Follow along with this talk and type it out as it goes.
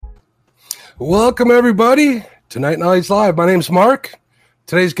Welcome, everybody, to Night Nights Live. My name's Mark.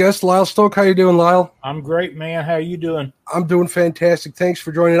 Today's guest, Lyle Stoke. How you doing, Lyle? I'm great, man. How you doing? I'm doing fantastic. Thanks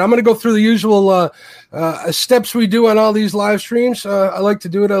for joining. I'm going to go through the usual steps we do on all these live streams. I like to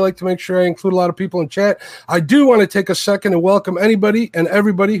do it. I like to make sure I include a lot of people in chat. I do want to take a second to welcome anybody and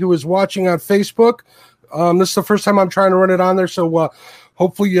everybody who is watching on Facebook. This is the first time I'm trying to run it on there, so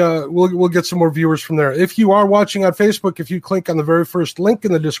hopefully we'll get some more viewers from there. If you are watching on Facebook, if you click on the very first link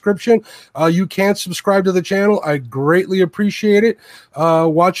in the description, you can subscribe to the channel. I greatly appreciate it.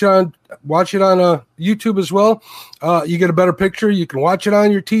 Watch it on YouTube as well. You get a better picture. You can watch it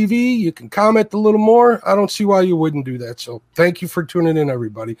on your TV. You can comment a little more. I don't see why you wouldn't do that. So thank you for tuning in,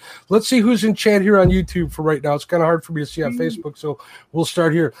 everybody. Let's see who's in chat here on YouTube for right now. It's kind of hard for me to see on Facebook, so we'll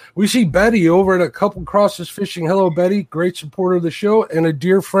start here. We see Betty over at A Couple Crosses Fishing. Hello, Betty. Great supporter of the show and a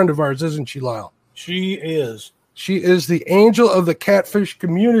dear friend of ours, isn't she, Lyle? She is. She is the angel of the catfish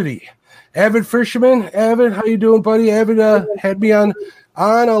community. Avid fisherman. Avid, how you doing, buddy? Avid had me on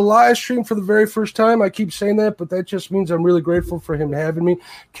a live stream for the very first time. I keep saying that, but that just means I'm really grateful for him having me.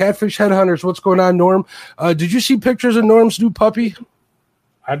 Catfish Headhunters, what's going on, Norm? Did you see pictures of Norm's new puppy?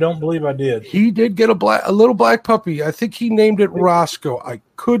 I don't believe I did. He did get a little black puppy. I think he named it Roscoe. I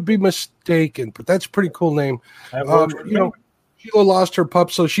could be mistaken, but that's a pretty cool name. Sheila lost her pup,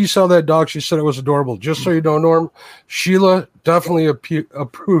 so she saw that dog. She said it was adorable. Just so you know, Norm, Sheila definitely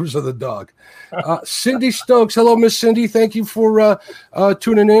approves of the dog. Cindy Stokes. Hello, Miss Cindy. Thank you for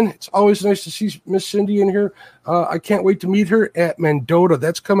tuning in. It's always nice to see Miss Cindy in here. I can't wait to meet her at Mendota.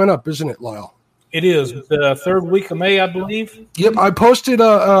 That's coming up, isn't it, Lyle? It is the third week of May, I believe. Yep, I posted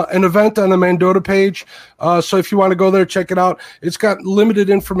an event on the Mendota page, so if you want to go there, check it out. It's got limited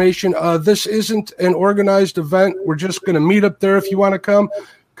information. This isn't an organized event. We're just going to meet up there. If you want to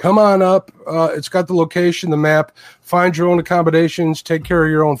come on up. It's got the location, the map. Find your own accommodations, take care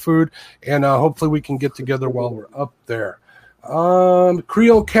of your own food, and hopefully we can get together while we're up there.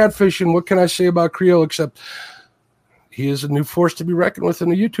 Creole catfishing, what can I say about Creole except he is a new force to be reckoned with in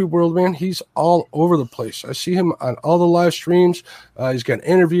the YouTube world, man. He's all over the place. I see him on all the live streams. He's gotten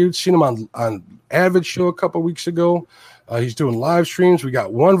interviewed. Seen him on Avid Show a couple weeks ago. He's doing live streams. We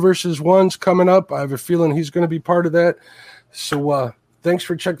got 1 versus 1s coming up. I have a feeling he's going to be part of that. So thanks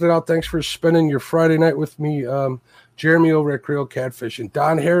for checking it out. Thanks for spending your Friday night with me. Jeremy over at Creole Catfishing.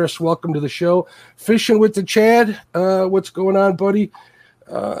 Don Harris, welcome to the show. Fishing with the Chad. What's going on, buddy?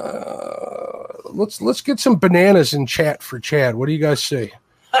 Let's get some bananas in chat for Chad. What do you guys say?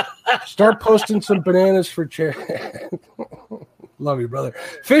 Start posting some bananas for Chad. Love you, brother.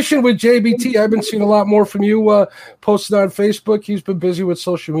 Fishing with JBT. I've been seeing a lot more from you posted on Facebook. He's been busy with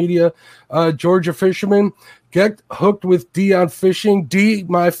social media. Georgia Fisherman. Get hooked with D on fishing. D,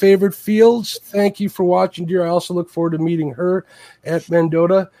 my favorite fields. Thank you for watching, dear. I also look forward to meeting her at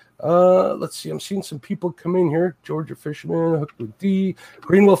Mendota. Let's see. I'm seeing some people come in here. Georgia Fisherman, Hooked with D.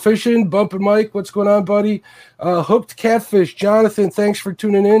 Greenwell Fishing, Bumpin' Mike. What's going on, buddy? Hooked Catfish. Jonathan, thanks for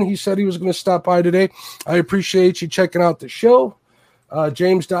tuning in. He said he was going to stop by today. I appreciate you checking out the show.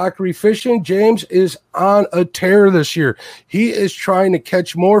 James Dockery Fishing. James is on a tear this year. He is trying to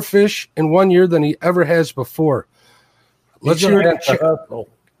catch more fish in 1 year than he ever has before. Let's hear it in chat.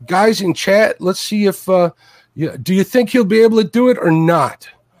 Guys in chat, let's see if do you think he'll be able to do it or not?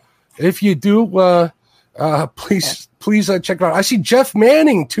 If you do, please check it out. I see Jeff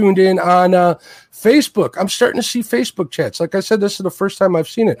Manning tuned in on Facebook. I'm starting to see Facebook chats. Like I said, this is the first time I've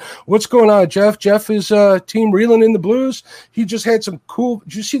seen it. What's going on, Jeff? Jeff is team Reeling in the Blues. He just had some cool.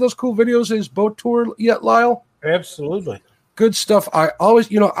 Did you see those cool videos of his boat tour yet, Lyle? Absolutely. Good stuff. I always,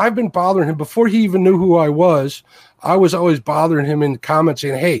 I've been bothering him before he even knew who I was. I was always bothering him in the comments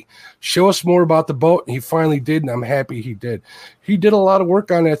saying, hey, show us more about the boat. And he finally did, and I'm happy he did. He did a lot of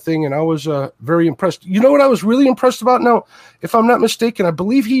work on that thing, and I was very impressed. You know what I was really impressed about? Now, if I'm not mistaken, I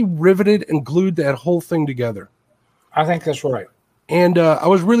believe he riveted and glued that whole thing together. I think that's right. And I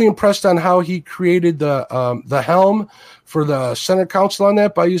was really impressed on how he created the helm for the center console on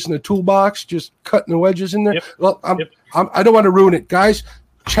that by using the toolbox, just cutting the wedges in there. Yep. Well, I don't want to ruin it. Guys,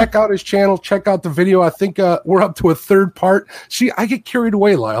 check out his channel. Check out the video. I think we're up to a third part. See, I get carried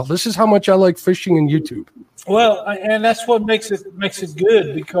away, Lyle. This is how much I like fishing and YouTube. Well, and that's what makes it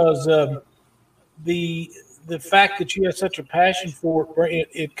good because the fact that you have such a passion for it,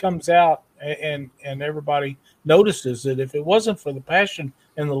 it comes out and everybody notices it. If it wasn't for the passion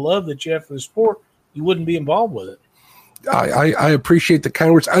and the love that you have for the sport, you wouldn't be involved with it. I appreciate the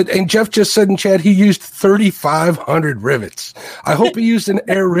kind words. And Jeff just said in chat he used 3,500 rivets. I hope he used an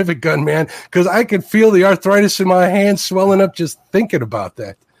air rivet gun, man, because I could feel the arthritis in my hands swelling up just thinking about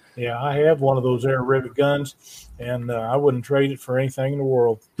that. Yeah, I have one of those air rivet guns, and I wouldn't trade it for anything in the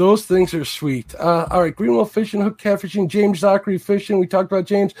world. Those things are sweet. All right, Greenwell Fishing, Hook Catfishing, James Zachary Fishing. We talked about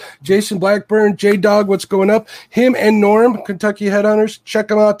James. Jason Blackburn, J-Dog, what's going up? Him and Norm, Kentucky Headhunters. Check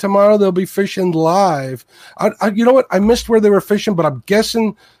them out tomorrow. They'll be fishing live. You know what? I missed where they were fishing, but I'm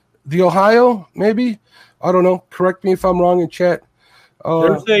guessing the Ohio, maybe? I don't know. Correct me if I'm wrong in chat.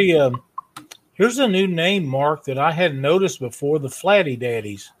 Here's a new name, Mark, that I hadn't noticed before, the Flatty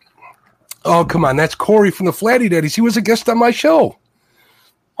Daddies. Oh, come on. That's Corey from the Flatty Daddies. He was a guest on my show.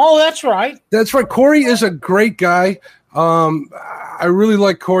 Oh, that's right. That's right. Corey is a great guy. I really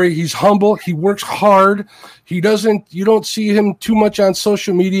like Corey. He's humble. He works hard. You don't see him too much on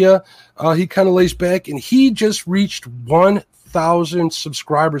social media. He kind of lays back, and he just reached 1,000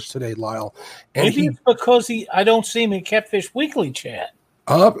 subscribers today, Lyle. And maybe it's because I don't see him in Catfish Weekly chat.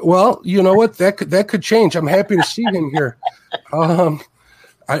 Well, you know what? That could change. I'm happy to see him here.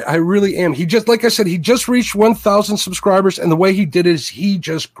 I really am. He just, like I said, he just reached 1,000 subscribers, and the way he did it is he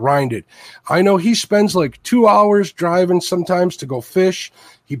just grinded. I know he spends like 2 hours driving sometimes to go fish.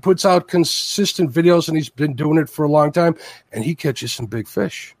 He puts out consistent videos, and he's been doing it for a long time, and he catches some big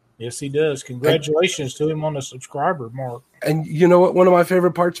fish. Yes, he does. Congratulations to him on the subscriber mark. And you know what one of my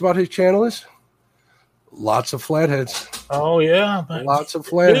favorite parts about his channel is? Lots of flatheads. Oh, yeah. Lots of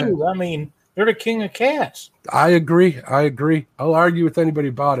flatheads. Dude, I mean, they're the king of cats. I agree. I'll argue with anybody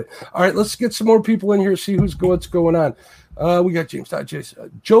about it. All right, let's get some more people in here, see what's going on. We got James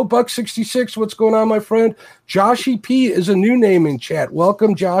Jason. Joe Buck 66. What's going on, my friend? Joshy P is a new name in chat.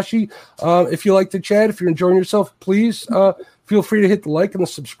 Welcome, Joshy. If you like to chat, if you're enjoying yourself, please feel free to hit the like and the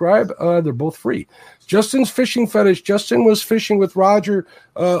subscribe. They're both free. Justin's Fishing Fetish. Justin was fishing with Roger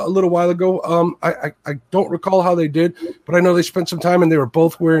a little while ago. I don't recall how they did, but I know they spent some time, and they were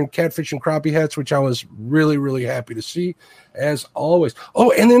both wearing catfish and crappie hats, which I was really, really happy to see, as always.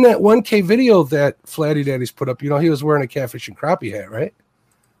 Oh, and then that 1K video that Flatty Daddy's put up, he was wearing a catfish and crappie hat, right?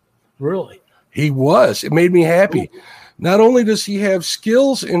 Really? He was. It made me happy. Ooh. Not only does he have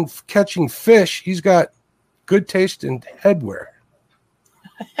skills in catching fish, he's got good taste in headwear.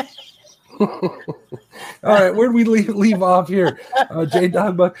 All right, where did we leave off here? J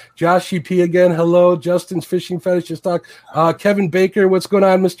Dogbuck, Josh EP again. Hello, Justin's Fishing Fetish. Just talk. Kevin Baker, what's going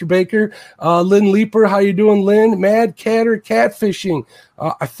on, Mr. Baker? Lynn Leeper, how you doing, Lynn? Mad Catter Catfishing.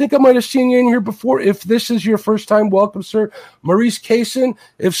 I think I might have seen you in here before. If this is your first time, welcome, sir. Maurice Kaysen.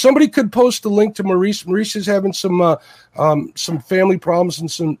 If somebody could post a link to Maurice. Maurice is having some family problems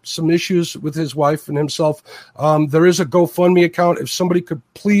and some issues with his wife and himself. There is a GoFundMe account. If somebody could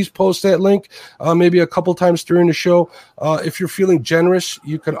please post that link, maybe a couple times during the show. If you're feeling generous,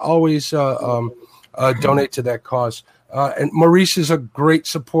 you can always donate to that cause. And Maurice is a great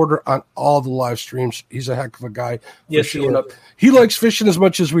supporter on all the live streams. He's a heck of a guy. Yes, showing up. He likes fishing as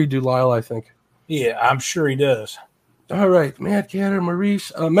much as we do, Lyle, I think. Yeah, I'm sure he does. All right, Mad Catter,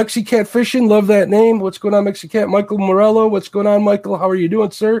 Maurice. Mexicat Fishing, love that name. What's going on, Mexicat? Michael Morello, what's going on, Michael? How are you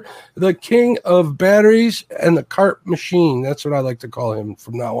doing, sir? The king of batteries and the carp machine. That's what I like to call him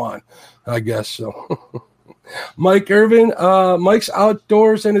from now on, I guess. So, Mike Irvin, Mike's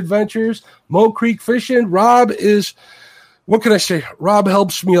Outdoors and Adventures, Mo Creek Fishing. Rob is, what can I say? Rob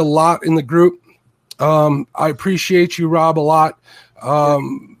helps me a lot in the group. I appreciate you, Rob, a lot.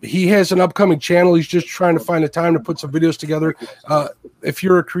 He has an upcoming channel. He's just trying to find a time to put some videos together. If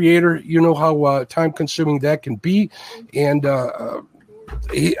you're a creator, you know how time consuming that can be. And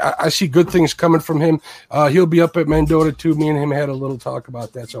I see good things coming from him. He'll be up at Mendota too. Me and him had a little talk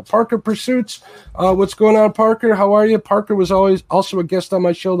about that. So Parker Pursuits, what's going on, Parker? How are you? Parker was always also a guest on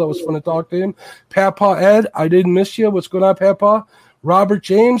my show. That was fun to talk to him. Papa Ed, I didn't miss you. What's going on, Papa? Robert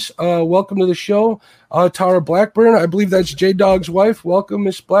James, welcome to the show. Tara Blackburn, I believe that's J-Dog's wife. Welcome,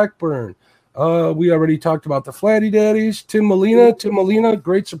 Miss Blackburn. We already talked about the Flatty Daddies. Tim Molina,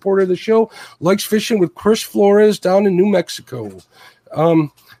 great supporter of the show. Likes fishing with Chris Flores down in New Mexico. A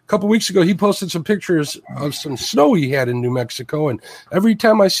couple weeks ago, he posted some pictures of some snow he had in New Mexico, and every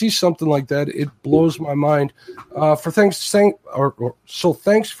time I see something like that, it blows my mind. Thanks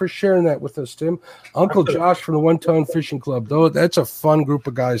for sharing that with us, Tim. Uncle Josh from the One Ton Fishing Club, though, that's a fun group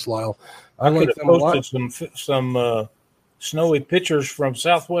of guys, Lyle. I like them a lot. Some snowy pictures from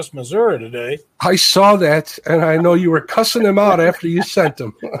Southwest Missouri today. I saw that, and I know you were cussing him out after you sent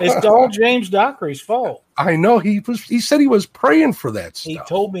them. It's all James Dockery's fault. I know he said he was praying for that stuff. He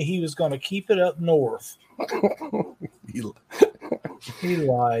told me he was going to keep it up north. He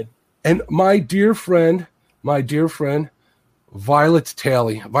lied. And my dear friend, Violet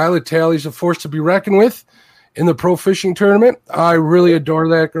Talley. Violet Talley is a force to be reckoned with in the pro fishing tournament. I really adore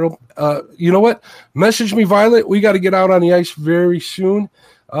that girl. You know what? Message me, Violet. We got to get out on the ice very soon.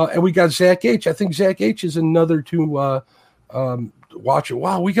 And we got Zach H. I think Zach H is another to watch it.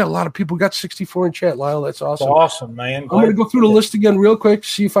 Wow, we got a lot of people. We got 64 in chat, Lyle. That's awesome. That's awesome, man. I'm going to go through the list again real quick,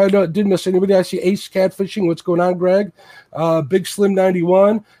 see if I did miss anybody. I see Ace Catfishing. What's going on, Greg? Big Slim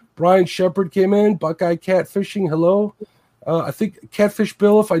 91. Brian Shepard came in. Buckeye Catfishing. Hello. I think Catfish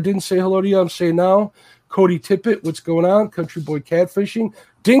Bill, if I didn't say hello to you, I'm saying now. Cody Tippett, what's going on? Country Boy Catfishing.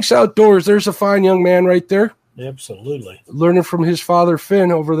 Dinks Outdoors, there's a fine young man right there. Absolutely. Learning from his father,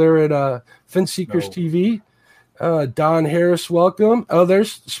 Finn, over there at Fin Seekers TV. Don Harris, welcome. Oh,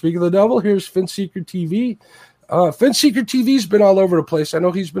 there's, speak of the devil, here's Fin Seeker TV. Fin Seeker TV's been all over the place. I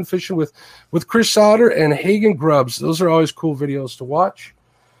know he's been fishing with Chris Sauter and Hagen Grubbs. Those are always cool videos to watch.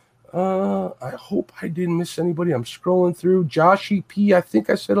 I hope I didn't miss anybody. I'm scrolling through. Joshy P, I think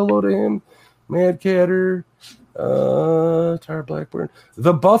I said hello to him. Mad Catter, Tire Blackburn.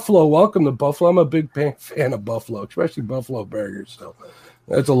 The Buffalo, welcome to Buffalo. I'm a big fan of Buffalo, especially Buffalo burgers. So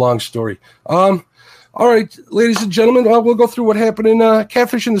that's a long story. All right, ladies and gentlemen, we'll go through what happened in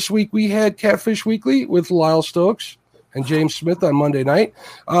catfishing this week. We had Catfish Weekly with Lyle Stokes and James Smith on Monday night.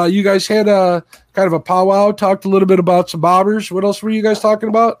 You guys had a kind of a powwow, talked a little bit about some bobbers. What else were you guys talking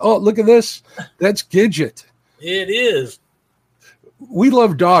about? Oh, look at this. That's Gidget. It is. We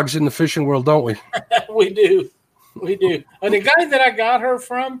love dogs in the fishing world, don't we? We do. The guy that I got her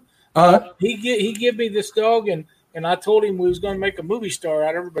from, he gave me this dog, and I told him we was going to make a movie star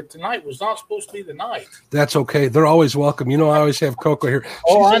out of her, but tonight was not supposed to be the night. That's okay. They're always welcome. You know, I always have Coco here.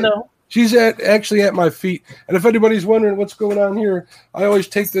 I know. She's actually at my feet. And if anybody's wondering what's going on here, I always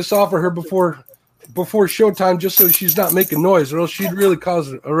take this off of her before showtime just so she's not making noise, or else she'd really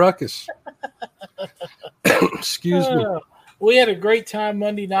cause a ruckus. Excuse me. We had a great time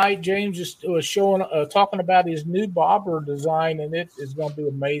Monday night. James was talking about his new bobber design, and it is going to be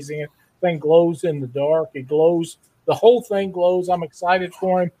amazing. The thing glows in the dark. It glows. The whole thing glows. I'm excited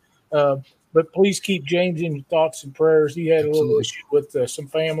for him. But please keep James in your thoughts and prayers. He had a little issue with some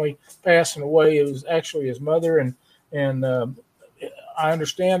family passing away. It was actually his mother, and I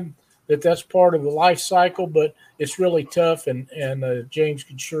understand that that's part of the life cycle, but it's really tough, and James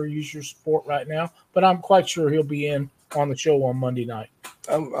could sure use your support right now. But I'm quite sure he'll be in on the show on Monday night.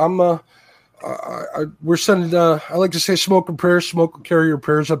 We're sending, I like to say, smoke and prayers. Smoke will carry your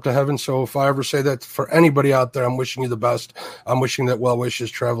prayers up to heaven. So if I ever say that for anybody out there, I'm wishing you the best. I'm wishing that well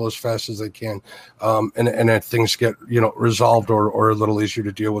wishes travel as fast as they can, and that things get resolved or a little easier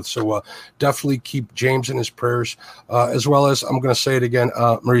to deal with. So definitely keep James in his prayers, as well as, I'm going to say it again,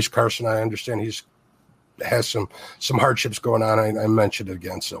 Maurice Carson. I understand he's has some hardships going on. I mentioned it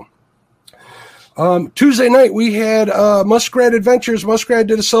again. So. Tuesday night we had Muskrat Adventures. Muskrat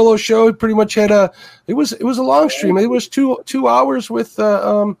did a solo show. He pretty much had it was a long stream. It was two hours with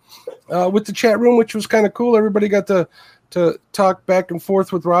the chat room, which was kind of cool. Everybody got to talk back and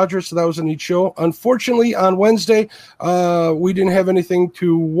forth with Roger, so that was a neat show. Unfortunately, on Wednesday, we didn't have anything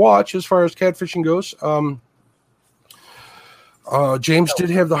to watch as far as catfishing goes. James did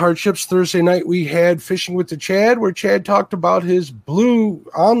have the hardships. Thursday night we had Fishing with the Chad, where Chad talked about his blue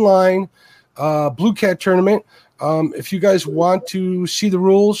online Blue Cat tournament. If you guys want to see the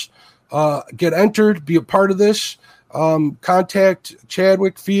rules, get entered, be a part of this, contact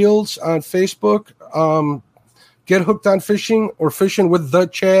Chadwick Fields on Facebook, get hooked on fishing or fishing with the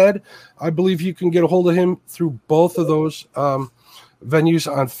Chad. I believe you can get a hold of him through both of those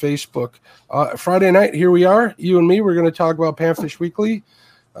venues on Facebook. Friday night, here we are, you and me. We're going to talk about Panfish Weekly.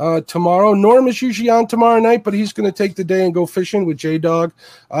 Tomorrow, Norm is usually on tomorrow night, but he's going to take the day and go fishing with J-Dog.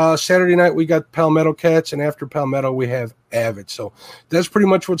 Saturday night, we got Palmetto Cats, and after Palmetto, we have Avid. So that's pretty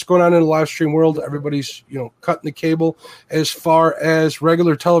much what's going on in the live stream world. Everybody's, cutting the cable as far as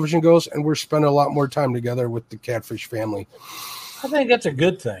regular television goes, and we're spending a lot more time together with the Catfish family. I think that's a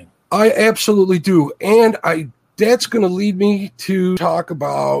good thing. I absolutely do. And that's going to lead me to talk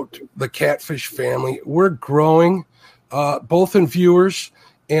about the Catfish family. We're growing, both in viewers,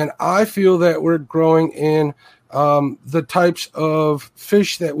 and I feel that we're growing in the types of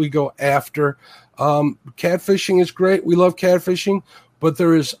fish that we go after. Catfishing is great. We love catfishing, but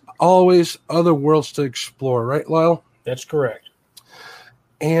there is always other worlds to explore. Right, Lyle? That's correct.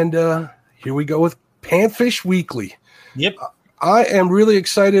 And here we go with Panfish Weekly. Yep. I am really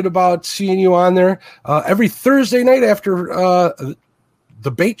excited about seeing you on there every Thursday night after the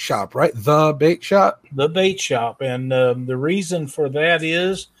bait shop, right? The bait shop. The bait shop. And the reason for that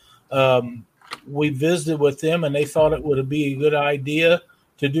is we visited with them, and they thought it would be a good idea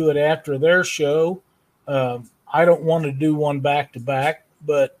to do it after their show. I don't want to do one back-to-back,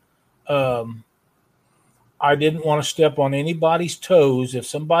 but I didn't want to step on anybody's toes. If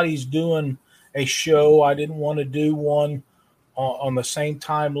somebody's doing a show, I didn't want to do one on the same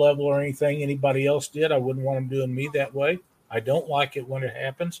time level or anything anybody else did. I wouldn't want them doing me that way. I don't like it when it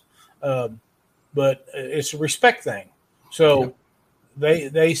happens, but it's a respect thing. So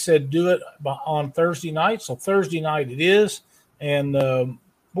they said do it on Thursday night. So Thursday night it is, and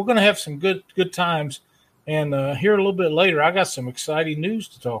we're going to have some good times. And here a little bit later, I got some exciting news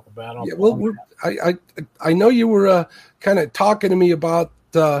to talk about. I know you were kind of talking to me about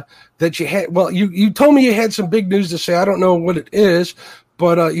that you had. Well, you told me you had some big news to say. I don't know what it is,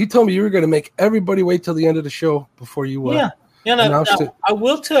 but you told me you were going to make everybody wait till the end of the show before you announced it. I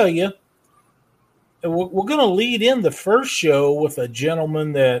will tell you, we're going to lead in the first show with a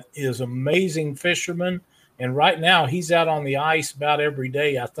gentleman that is amazing fisherman, and right now he's out on the ice about every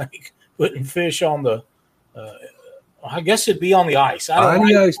day, I think, putting fish on the. I guess it'd be on the ice.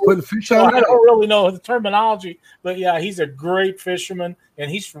 He's putting fish on. I don't really know the terminology, but yeah, he's a great fisherman,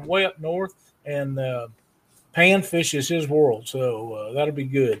 and he's from way up north. And panfish is his world, so that'll be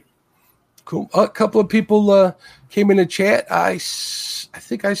good. Cool. A couple of people came in the chat. I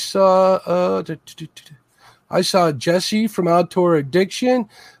think I saw Jesse from Outdoor Addiction.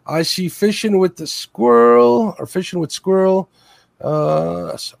 I see Fishing with Squirrel.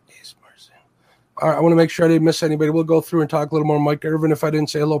 All right, I want to make sure I didn't miss anybody. We'll go through and talk a little more. Mike Irvin, if I didn't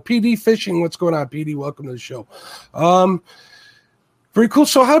say hello. PD Fishing, what's going on, PD? Welcome to the show. Very cool.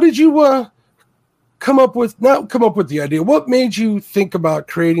 So how did you come up with the idea? What made you think about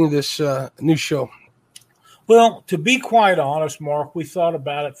creating this new show? Well, to be quite honest, Mark, we thought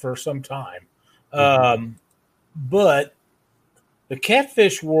about it for some time. But the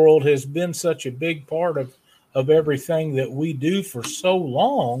catfish world has been such a big part of everything that we do for so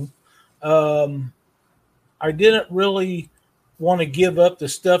long. I didn't really want to give up the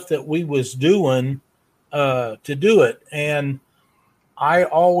stuff that we was doing to do it. And I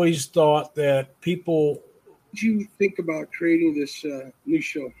always thought that people. Did you think about creating this new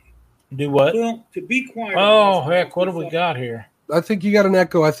show? Do what? Well, to be quiet. Oh, heck, what have we got here? I think you got an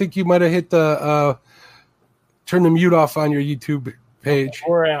echo. I think you might have hit the turn the mute off on your YouTube page.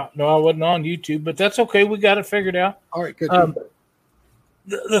 We're out. No, I wasn't on YouTube, but that's okay. We got it figured out. All right, good.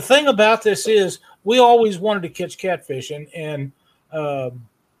 The thing about this is we always wanted to catch catfish, and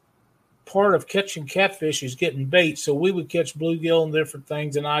part of catching catfish is getting bait. So we would catch bluegill and different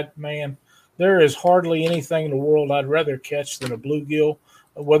things. And there is hardly anything in the world I'd rather catch than a bluegill.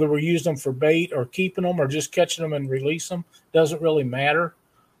 Whether we're using them for bait or keeping them or just catching them and release them, doesn't really matter.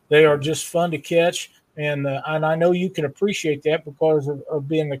 They are just fun to catch. And I know you can appreciate that because of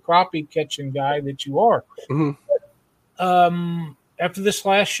being the crappie catching guy that you are. Mm-hmm. After this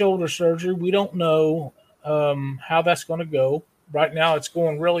last shoulder surgery, we don't know how that's going to go. Right now, it's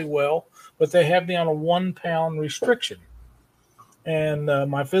going really well, but they have me on a 1 pound restriction. And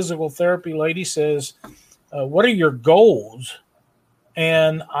my physical therapy lady says, what are your goals?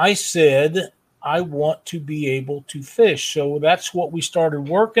 And I said, I want to be able to fish. So that's what we started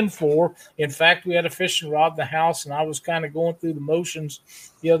working for. In fact, we had a fishing rod in the house, and I was kind of going through the motions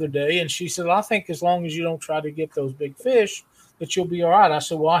the other day. And she said, I think as long as you don't try to get those big fish, that you'll be all right. I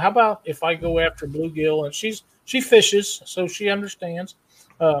said, well, how about if I go after bluegill? And she fishes, so she understands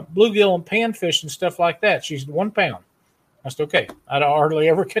bluegill and panfish and stuff like that. She's 1 pound. I said, okay, I'd hardly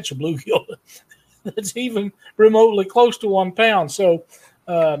ever catch a bluegill that's even remotely close to 1 pound. So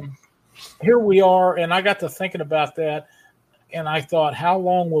here we are, and I got to thinking about that, and I thought, how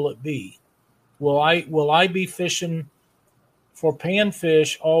long will it be? Will I be fishing for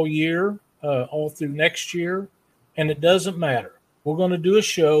panfish all year, all through next year? And it doesn't matter. We're going to do a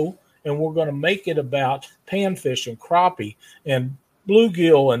show, and we're going to make it about panfish and crappie and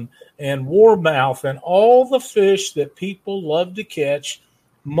bluegill and warmouth and all the fish that people love to catch,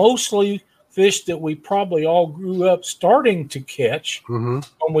 mostly fish that we probably all grew up starting to catch when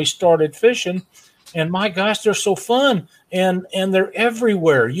we started fishing. And my gosh, they're so fun. And they're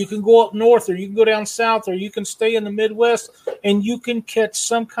everywhere. You can go up north, or you can go down south, or you can stay in the Midwest, and you can catch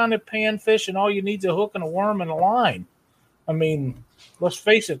some kind of panfish, and all you need is a hook and a worm and a line. I mean, let's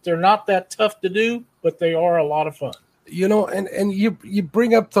face it, they're not that tough to do, but they are a lot of fun. You know, and you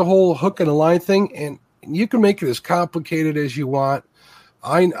bring up the whole hook and a line thing, and you can make it as complicated as you want.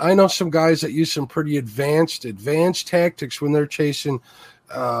 I know some guys that use some pretty advanced tactics when they're chasing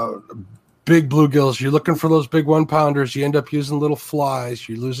big bluegills. You're looking for those big 1 pounders. You end up using little flies.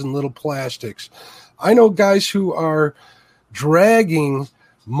 You're losing little plastics. I know guys who are dragging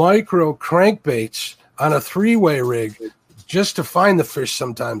micro crankbaits on a 3-way rig just to find the fish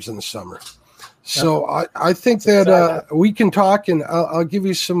sometimes in the summer. So I think that we can talk, and I'll give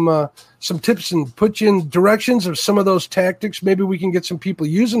you some tips and put you in directions of some of those tactics. Maybe we can get some people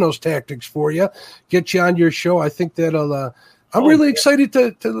using those tactics for you, get you on your show. I think that'll I'm really excited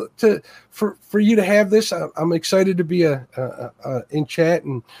for you to have this. I'm excited to be in chat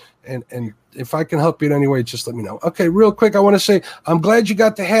and if I can help you in any way, just let me know. Okay, real quick, I want to say I'm glad you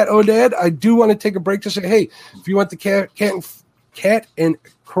got the hat, Odad. I do want to take a break to say, hey, if you want the cat and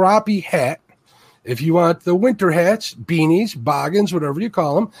crappie hat, if you want the winter hats, beanies, boggins, whatever you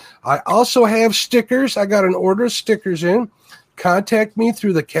call them, I also have stickers. I got an order of stickers in. Contact me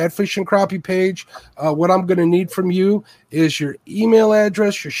through the Catfish and Crappie page. What I'm going to need from you is your email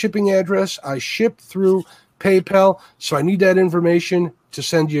address, your shipping address. I ship through PayPal, so I need that information to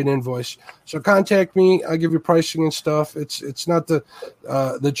send you an invoice. So contact me. I'll give you pricing and stuff. It's not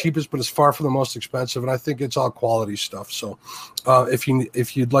the cheapest, but it's far from the most expensive, and I think it's all quality stuff. So if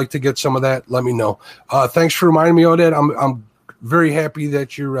you'd like to get some of that, let me know. Thanks for reminding me of that. I'm very happy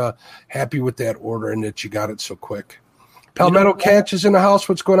that you're happy with that order and that you got it so quick. Palmetto Catch is in the house.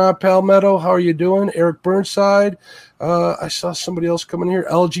 What's going on, Palmetto? How are you doing? Eric Burnside. I saw somebody else coming here.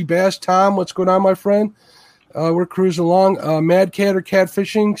 LG Bass. Tom, what's going on, my friend? We're cruising along. Mad Cat or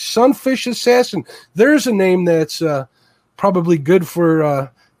Catfishing. Sunfish Assassin. There's a name that's probably good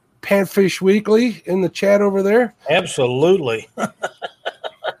for Panfish Weekly in the chat over there. Absolutely.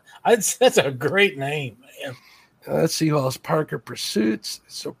 That's a great name, man. Let's see who else. Parker Pursuits.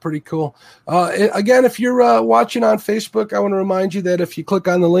 So pretty cool. Again, if you're watching on Facebook, I want to remind you that if you click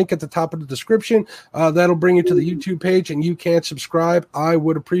on the link at the top of the description, that'll bring you to the YouTube page and you can subscribe. I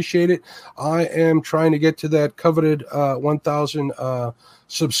would appreciate it. I am trying to get to that coveted 1,000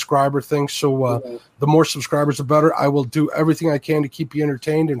 subscriber thing. So the more subscribers, the better. I will do everything I can to keep you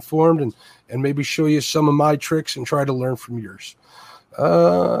entertained, informed, and maybe show you some of my tricks and try to learn from yours.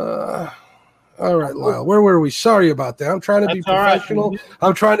 All right, Lyle, where were we? Sorry about that. I'm trying to be professional. Right.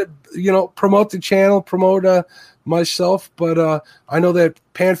 I'm trying to, promote the channel, promote myself. But I know that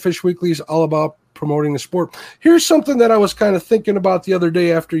Panfish Weekly is all about promoting the sport. Here's something that I was kind of thinking about the other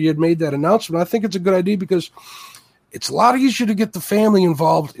day after you had made that announcement. I think it's a good idea because it's a lot easier to get the family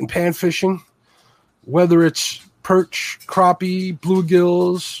involved in pan fishing, whether it's perch, crappie,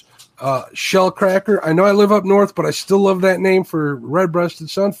 bluegills, shell cracker. I know I live up north, but I still love that name for red-breasted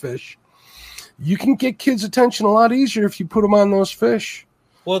sunfish. You can get kids' attention a lot easier if you put them on those fish.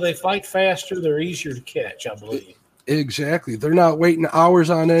 Well, they fight faster. They're easier to catch, I believe. Exactly. They're not waiting hours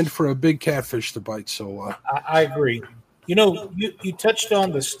on end for a big catfish to bite. So I agree. You touched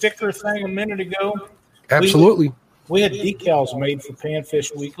on the sticker thing a minute ago. Absolutely. We had decals made for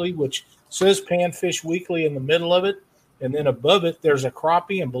Panfish Weekly, which says Panfish Weekly in the middle of it. And then above it, there's a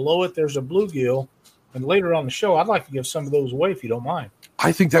crappie, and below it, there's a bluegill. And later on the show, I'd like to give some of those away if you don't mind.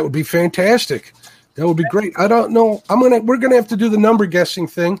 I think that would be fantastic. That would be great. I don't know. We're gonna have to do the number guessing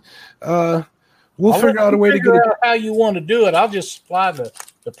thing. We'll figure out a way to get it. How you want to do it? I'll just supply the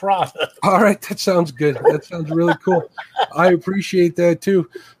product. All right, that sounds good. That sounds really cool. I appreciate that too.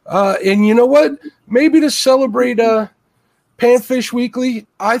 And you know what? Maybe to celebrate Panfish Weekly,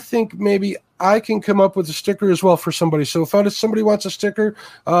 I think maybe I can come up with a sticker as well for somebody. So if somebody wants a sticker,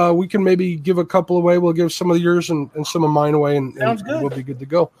 we can maybe give a couple away. We'll give some of yours and some of mine away, and we'll be good to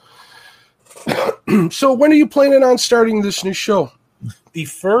go. So when are you planning on starting this new show? The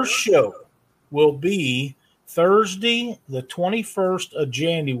first show will be Thursday, the 21st of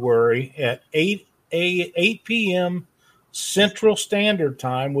January at 8 p.m. Central Standard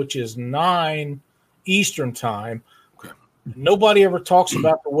Time, which is 9 Eastern Time. Nobody ever talks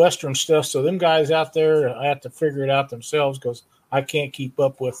about the Western stuff, so them guys out there have to figure it out themselves because I can't keep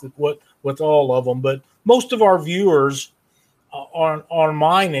up with it, with all of them. But most of our viewers on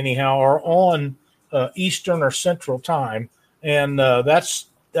mine anyhow are on Eastern or Central Time, and that's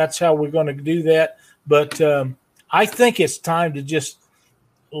how we're going to do that. But I think it's time to just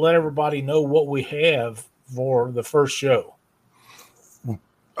let everybody know what we have for the first show.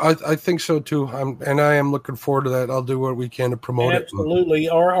 I think so too. I am looking forward to that. I'll do what we can to promote it. Absolutely.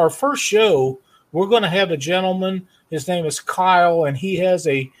 Our first show, we're going to have a gentleman. His name is Kyle, and he has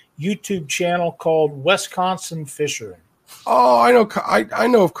a YouTube channel called Wisconsin Fishery. Oh, I know. I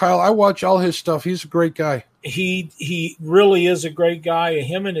know of Kyle. I watch all his stuff. He's a great guy. He really is a great guy.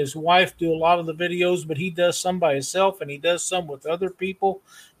 Him and his wife do a lot of the videos, but he does some by himself, and he does some with other people,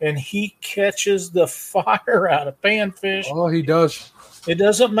 and he catches the fire out of panfish. Oh, he does. It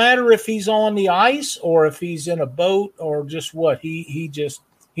doesn't matter if he's on the ice or if he's in a boat or just what.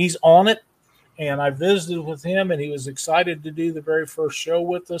 He's on it. And I visited with him, and he was excited to do the very first show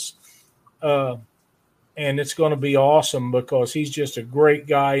with us. And it's going to be awesome because he's just a great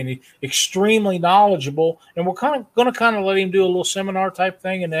guy and he's extremely knowledgeable. And we're going to let him do a little seminar type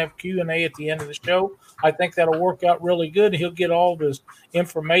thing and have Q&A at the end of the show. I think that'll work out really good. He'll get all of his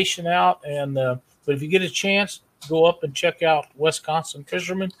information out. And but if you get a chance, go up and check out Wisconsin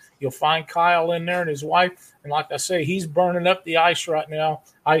Fisherman. You'll find Kyle in there and his wife. And like I say, he's burning up the ice right now,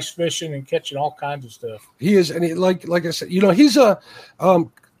 ice fishing and catching all kinds of stuff. He is, and like I said, he's a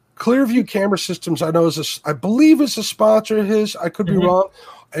Clearview Camera Systems. I believe is a sponsor of his. I could be wrong.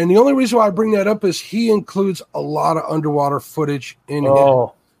 And the only reason why I bring that up is he includes a lot of underwater footage in his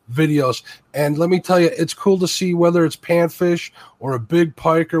videos. And let me tell you, it's cool to see whether it's panfish or a big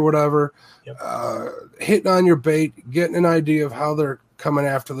pike or whatever, hitting on your bait, getting an idea of how they're coming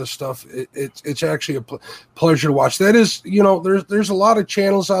after this stuff. It's actually a pleasure to watch. That is, there's a lot of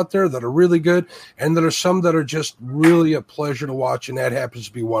channels out there that are really good, and there are some that are just really a pleasure to watch, and that happens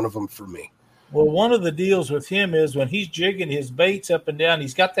to be one of them for me. Well, one of the deals with him is when he's jigging his baits up and down,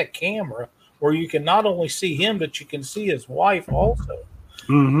 he's got that camera where you can not only see him, but you can see his wife also.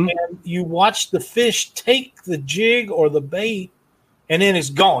 Mm-hmm. And you watch the fish take the jig or the bait, and then it's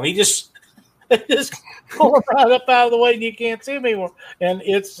gone. He just pull right up out of the way, and you can't see him anymore. And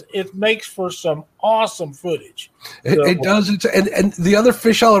it makes for some awesome footage. It does. And the other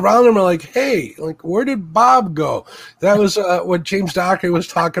fish all around him are like, hey, like, where did Bob go? That was what James Dockery was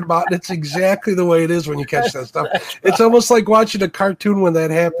talking about. And it's exactly the way it is when you catch that stuff. It's almost like watching a cartoon when that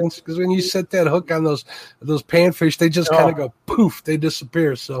happens, because when you set that hook on those panfish, they just kind of go poof, they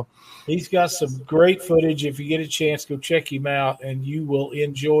disappear. So he's got some great footage. If you get a chance, go check him out, and you will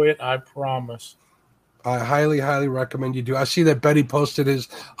enjoy it, I promise. I highly, highly recommend you do. I see that Betty posted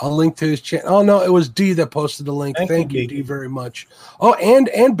a link to his channel. Oh, no, it was Dee that posted the link. Thank you, Dee, very much. Oh,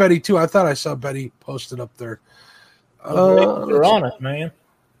 and Betty, too. I thought I saw Betty posted up there. You're on it, man.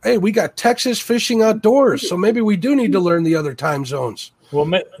 Hey, we got Texas Fishing Outdoors, so maybe we do need to learn the other time zones. Well,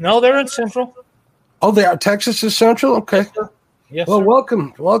 no, they're in Central. Oh, they are. Texas is Central? Okay. Yes, sir. Yes, well,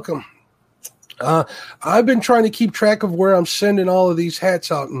 sir. Welcome. I've been trying to keep track of where I'm sending all of these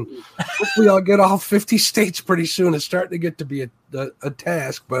hats out, and hopefully I'll get all 50 states pretty soon. It's starting to get to be a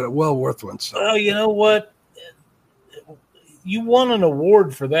task, but well worth one. So. Well, you know what? You won an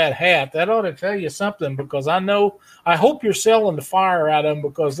award for that hat. That ought to tell you something, because I hope you're selling the fire out of them,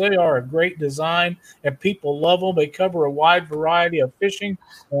 because they are a great design and people love them. They cover a wide variety of fishing,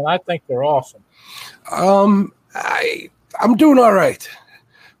 and I think they're awesome. I'm doing all right.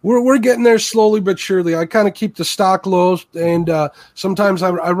 We're getting there slowly but surely. I kind of keep the stock low, and sometimes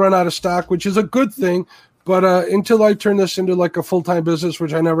I run out of stock, which is a good thing. But until I turn this into like a full-time business,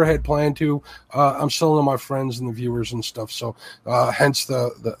 which I never had planned to, I'm selling to my friends and the viewers and stuff. So hence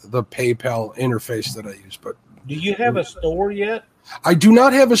the PayPal interface that I use. But do you have a store yet? I do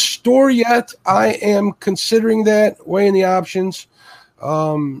not have a store yet. I am considering that, weighing the options.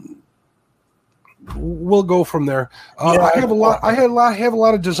 We'll go from there. I have a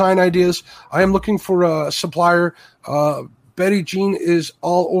lot of design ideas. I am looking for a supplier. Betty Jean is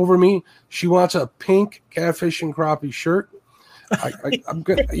all over me. She wants a pink catfish and crappie shirt. I'm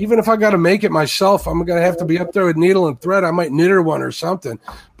gonna, even if I got to make it myself, I'm gonna have to be up there with needle and thread. I might knit her one or something.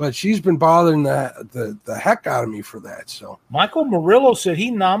 But she's been bothering the heck out of me for that. So Michael Murillo said he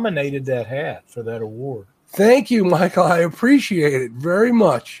nominated that hat for that award. Thank you, Michael. I appreciate it very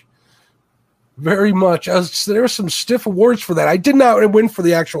much. Very much. There were some stiff awards for that. I did not win for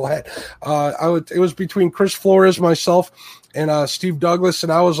the actual hat. It was between Chris Flores, myself, and Steve Douglas,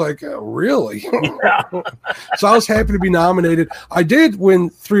 and I was like, really? So I was happy to be nominated. I did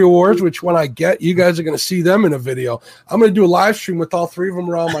win 3 awards, which when I get, you guys are going to see them in a video. I'm going to do a live stream with all 3 of them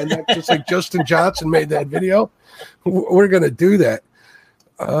around my neck, just like Justin Johnson made that video. We're going to do that.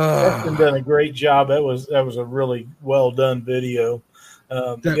 Justin done a great job. That was a really well done video.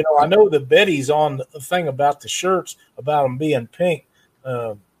 I know that Betty's on the thing about the shirts, about them being pink.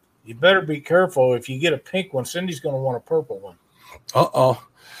 You better be careful. If you get a pink one, Cindy's going to want a purple one. Uh-oh.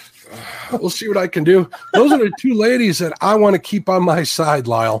 We'll see what I can do. Those are the 2 ladies that I want to keep on my side,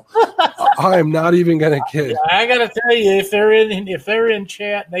 Lyle. I am not even going to kid. Yeah, I got to tell you, if they're in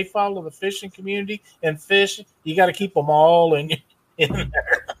chat and they follow the fishing community and fish, you got to keep them all in there.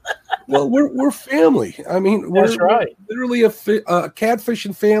 Well, we're family. I mean, that's right. We're literally a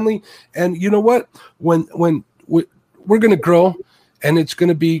catfishing family. And you know what? When we're going to grow, and it's going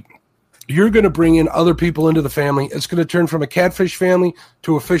to be, you're going to bring in other people into the family. It's going to turn from a catfish family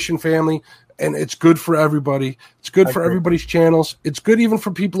to a fishing family, and it's good for everybody. It's good for everybody's channels. It's good even for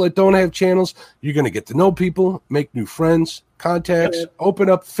people that don't have channels. You're going to get to know people, make new friends, contacts,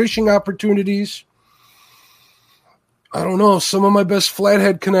 open up fishing opportunities. I don't know, some of my best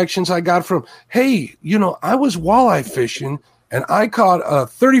flathead connections I got from, hey, I was walleye fishing and I caught a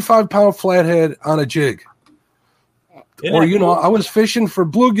 35-pound flathead on a jig. Or, I was fishing for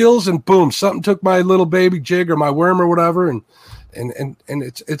bluegills and boom, something took my little baby jig or my worm or whatever. And and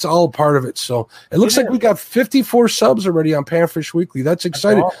it's all part of it. So it looks like we got 54 subs already on Panfish Weekly. That's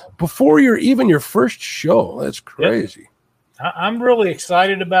exciting. That's awesome. Before your first show. That's crazy. I'm really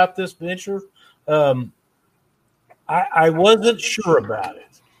excited about this venture. I wasn't sure about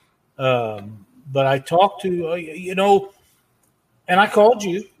it, but I talked to and I called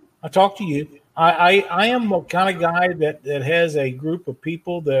you. I talked to you. I am the kind of guy that has a group of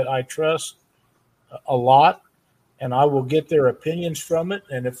people that I trust a lot, and I will get their opinions from it.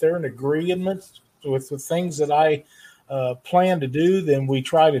 And if they're in agreement with the things that I plan to do, then we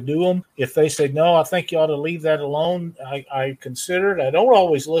try to do them. If they say, no, I think you ought to leave that alone, I consider it. I don't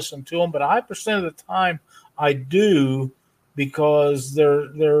always listen to them, but 100% of the time I do, because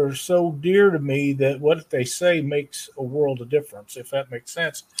they're so dear to me that what they say makes a world of difference, if that makes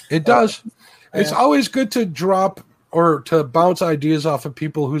sense. It does. It's always good to drop or to bounce ideas off of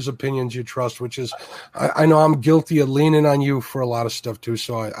people whose opinions you trust, which is, I know I'm guilty of leaning on you for a lot of stuff too.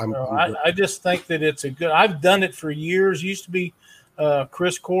 So I just think that it's I've done it for years. Used to be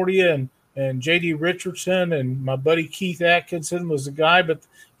Chris Cordia and J.D. Richardson, and my buddy Keith Atkinson was the guy. But,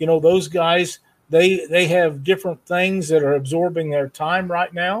 those guys, they have different things that are absorbing their time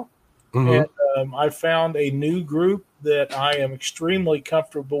right now. Mm-hmm. And I found a new group that I am extremely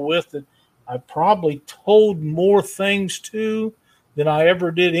comfortable with, that I probably told more things to than I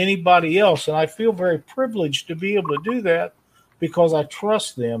ever did anybody else. And I feel very privileged to be able to do that because I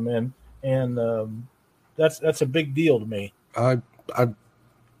trust them. And that's a big deal to me. I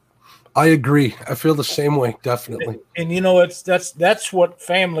agree. I feel the same way. Definitely. And that's what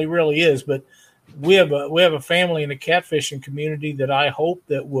family really is. But we have a family in the catfishing community that I hope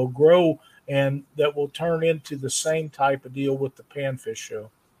that will grow and that will turn into the same type of deal with the Panfish Show.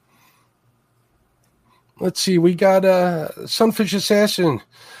 Let's see. We got Sunfish Assassin.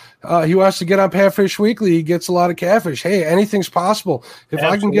 He wants to get on Catfish Weekly. He gets a lot of catfish. Hey, anything's possible. If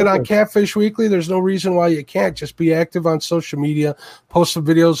Absolutely. I can get on Catfish Weekly, there's no reason why you can't. Just be active on social media, post some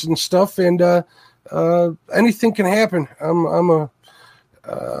videos and stuff, and anything can happen. I'm a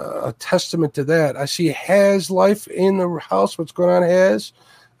testament to that. I see Has Life in the house. What's going on, Has?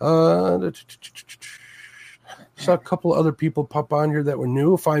 Saw a couple of other people pop on here that were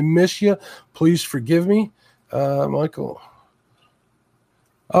new. If I miss you, please forgive me. Michael.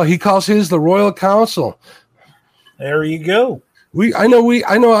 Oh, he calls his the Royal Council. There you go. I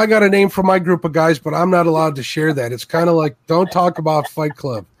know I got a name for my group of guys, but I'm not allowed to share that. It's kind of like, don't talk about Fight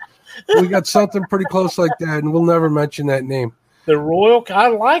Club. We got something pretty close like that, and we'll never mention that name. The Royal, I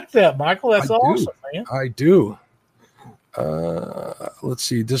like that, Michael. That's awesome, man. I do. Let's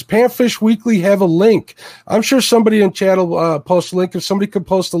see. Does Panfish Weekly have a link? I'm sure somebody in chat will post a link. If somebody could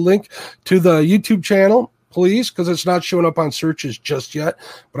post a link to the YouTube channel, please, because it's not showing up on searches just yet,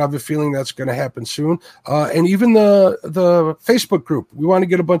 but I have a feeling that's going to happen soon. And even the Facebook group. We want to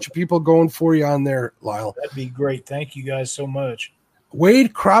get a bunch of people going for you on there, Lyle. That'd be great. Thank you guys so much.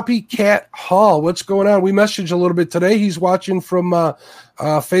 Wade Crappie Cat Hall, what's going on? We messaged a little bit today. He's watching from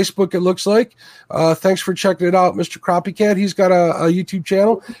Facebook, it looks like. Thanks for checking it out, Mr. Crappie Cat. He's got a YouTube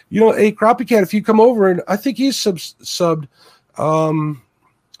channel. Hey, Crappie Cat, if you come over, and I think he's subbed.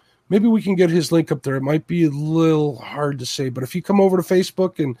 Maybe we can get his link up there. It might be a little hard to say, but if you come over to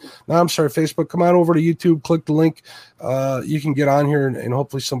Facebook Facebook, come on over to YouTube, click the link. You can get on here, and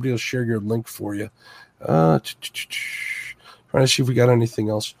hopefully somebody will share your link for you. Trying to see if we got anything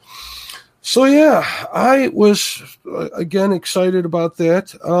else. So, yeah, I was, again, excited about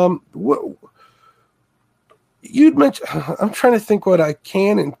that. You'd mentioned, I'm trying to think what I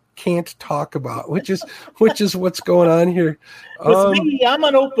can and can't talk about, which is what's going on here. With me, I'm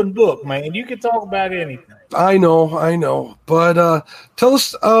an open book, man. You can talk about anything. I know. But tell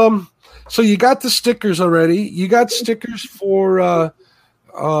us, so you got the stickers already. You got stickers for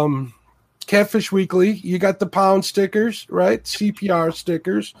Catfish Weekly. You got the pound stickers, right? CPR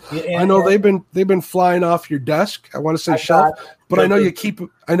stickers. Yeah, I know they've been flying off your desk. I want to say shelf, but I know you keep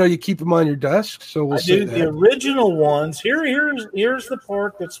them on your desk. So we'll see. The original ones. Here's the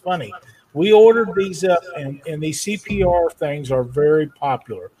part that's funny. We ordered these up, and these CPR things are very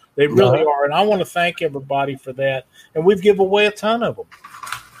popular. They really are, and I want to thank everybody for that. And we've given away a ton of them,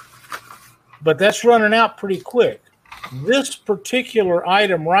 but that's running out pretty quick. This particular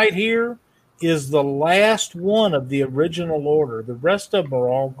item right here is the last one of the original order. The rest of them are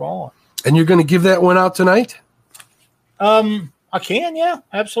all gone. And you're going to give that one out tonight? I can, yeah,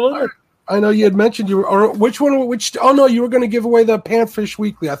 absolutely. I know you had mentioned you were, or which one? Oh no, you were going to give away the Panfish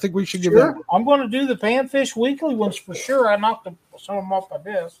Weekly. I think we should give that. I'm going to do the Panfish Weekly ones for sure. I knocked some of them off my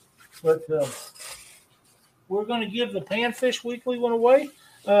desk, but we're going to give the Panfish Weekly one away.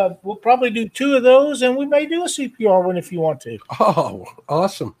 We'll probably do 2 of those, and we may do a CPR one if you want to. Oh,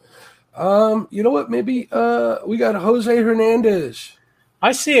 awesome. You know what? Maybe we got Jose Hernandez.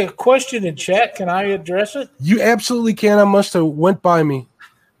 I see a question in chat. Can I address it? You absolutely can. I must have went by me.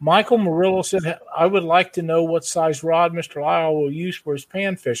 Michael Murillo said, I would like to know what size rod Mr. Lyle will use for his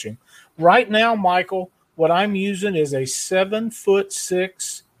pan fishing. Right now, Michael, what I'm using is a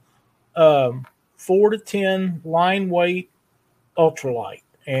 7'6", 4 to 10 line weight ultralight.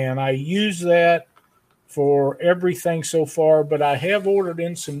 And I use that for everything so far, but I have ordered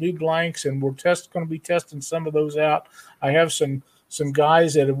in some new blanks, and we're going to be testing some of those out. I have some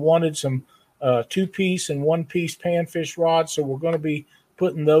guys that have wanted some 2-piece and 1-piece panfish rods, so we're going to be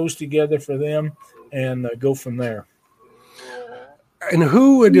putting those together for them and go from there. And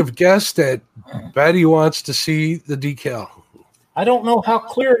who would have guessed that Betty wants to see the decal? I don't know how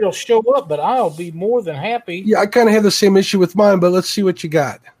clear it'll show up, but I'll be more than happy. Yeah, I kind of have the same issue with mine, but let's see what you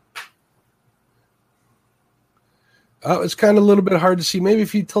got. It's kind of a little bit hard to see. Maybe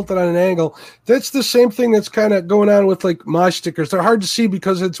if you tilt it on an angle. That's the same thing that's kind of going on with like my stickers. They're hard to see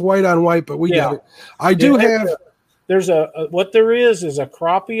because it's white on white, but we get it. I do have. There's what there is a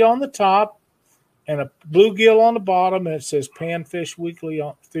crappie on the top and a bluegill on the bottom, and it says Panfish Weekly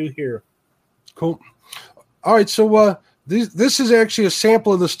through here. Cool. All right, so this is actually a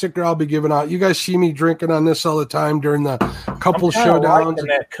sample of the sticker I'll be giving out. You guys see me drinking on this all the time during the couple showdowns. In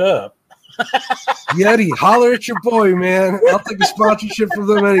that cup. Yeti, holler at your boy, man. I'll take a sponsorship from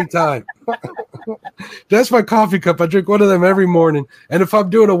them anytime. That's my coffee cup. I drink one of them every morning. And if I'm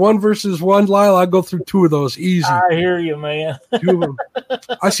doing a 1-versus-1, Lyle, I go through 2 of those easy. I hear you, man. 2 of them.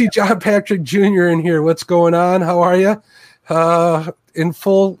 I see John Patrick Jr. in here. What's going on? How are you? In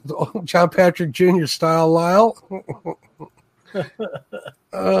full John Patrick Jr. style, Lyle.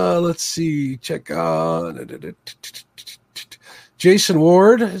 Let's see. Check out. Jason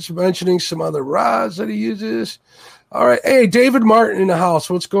Ward is mentioning some other rods that he uses. All right. Hey, David Martin in the house.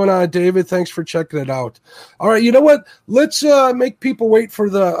 What's going on, David? Thanks for checking it out. All right. You know what? Let's make people wait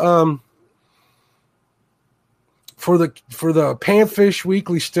for the Panfish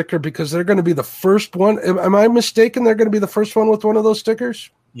Weekly sticker because they're going to be the first one. Am I mistaken? They're going to be the first one with one of those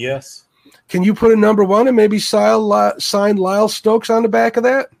stickers? Yes. Can you put a number 1 and maybe sign Lyle Stokes on the back of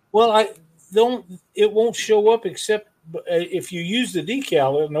that? Well, it won't show up except if you use the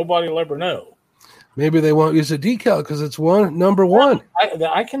decal, nobody will ever know. Maybe they won't use a decal because it's number 1.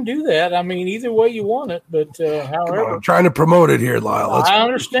 I can do that. I mean, either way you want it, but however. I'm trying to promote it here, Lyle. I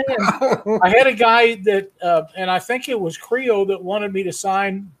understand. I had a guy that, and I think it was Creo that wanted me to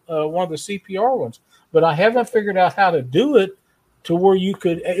sign one of the CPR ones, but I haven't figured out how to do it to where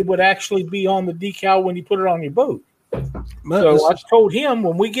it would actually be on the decal when you put it on your boat. So I told him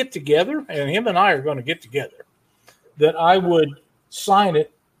when we get together, and him and I are going to get together, that I would sign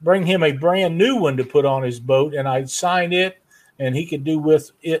it, bring him a brand new one to put on his boat, and I'd sign it, and he could do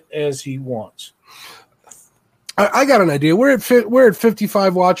with it as he wants. I got an idea. We're at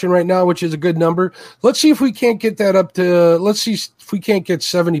 55 watching right now, which is a good number. Let's see if we can't get that up to. Let's see if we can't get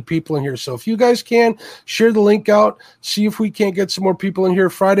 70 people in here. So if you guys can share the link out, see if we can't get some more people in here.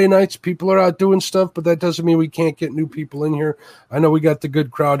 Friday nights, people are out doing stuff, but that doesn't mean we can't get new people in here. I know we got the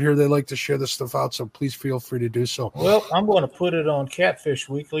good crowd here. They like to share this stuff out, so please feel free to do so. Well, I'm going to put it on Catfish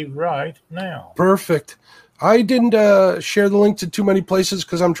Weekly right now. Perfect. I didn't share the link to too many places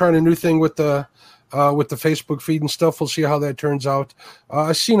because I'm trying a new thing with the Facebook feed and stuff. We'll see how that turns out.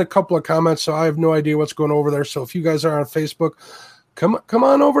 I've seen a couple of comments, so I have no idea what's going over there. So if you guys are on Facebook, come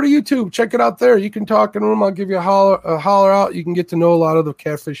on over to YouTube. Check it out there. You can talk in the room. I'll give you a holler out. You can get to know a lot of the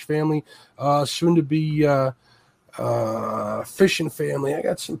Catfish family, soon to be fishing family. I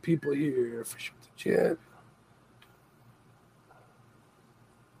got some people here. Fishing with the chat.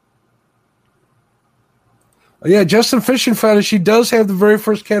 Yeah, Justin Fishing Fetish, he does have the very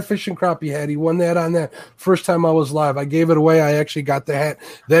first catfishing crop he had. He won that on that first time I was live. I gave it away. I actually got the hat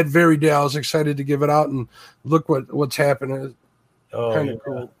that very day. I was excited to give it out, and look what's happening. Oh, kind of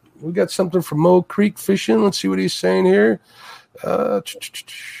cool. We got something from Mo Creek Fishing. Let's see what he's saying here. A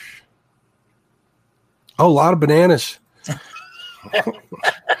lot of bananas.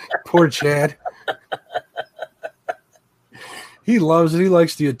 Poor Chad. He loves it. He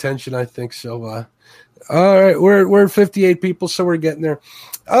likes the attention, I think so. All right, we're at 58 people, so we're getting there.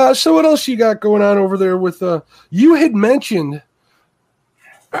 So what else you got going on over there with you had mentioned,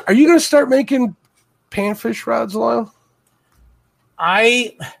 are you going to start making panfish rods, Lyle?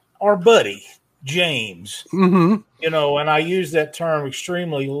 Our buddy, James, mm-hmm. And I use that term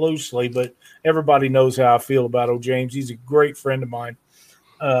extremely loosely, but everybody knows how I feel about old James. He's a great friend of mine.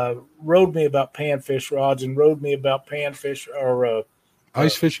 Rode me about panfish rods and rode me about panfish or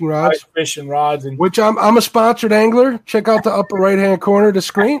Ice fishing rods. Ice fishing rods, and which I'm a sponsored angler. Check out the upper right hand corner of the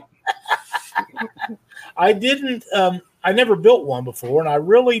screen. I didn't. I never built one before, and I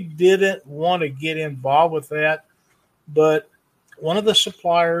really didn't want to get involved with that. But one of the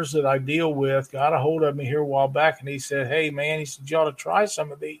suppliers that I deal with got a hold of me here a while back, and he said, "Hey, man," he said, "you ought to try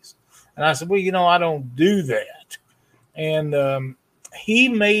some of these." And I said, "Well, I don't do that." And he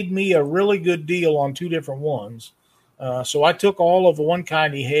made me a really good deal on 2 different ones. So I took all of the one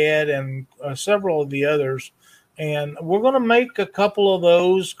kind he had and several of the others, and we're going to make a couple of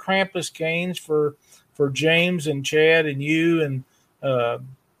those Krampus canes for James and Chad and you. And of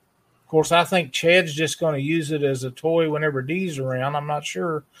course, I think Chad's just going to use it as a toy whenever Dee's around. I'm not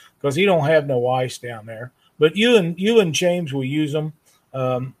sure because he don't have no ice down there. But you and James will use them.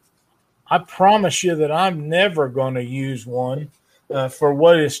 I promise you that I'm never going to use one for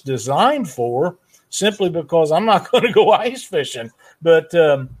what it's designed for, simply because I'm not going to go ice fishing. But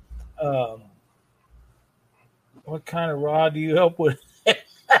what kind of rod do you help with?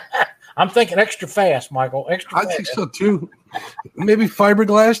 I'm thinking extra fast, Michael. Extra fast. I think so too. Maybe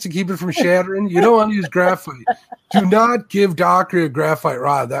fiberglass to keep it from shattering. You don't want to use graphite. Do not give Dockery a graphite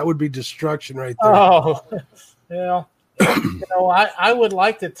rod. That would be destruction right there. Oh, well, I would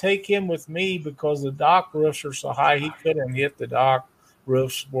like to take him with me because the dock roofs are so high he couldn't hit the dock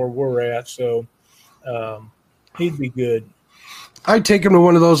roofs where we're at. So he'd be good. I'd take him to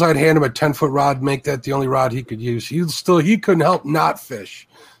one of those. I'd hand him a 10-foot rod, make that the only rod he could use. He couldn't help not fish.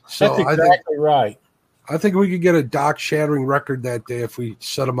 So that's exactly right. I think we could get a dock shattering record that day if we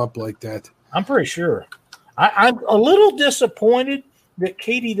set him up like that. I'm pretty sure. I'm a little disappointed that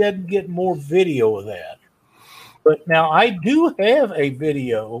Katie doesn't get more video of that. But now I do have a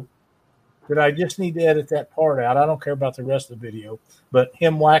video that I just need to edit that part out. I don't care about the rest of the video. But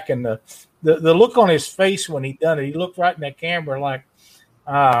him whacking the look on his face when he done it, he looked right in that camera like,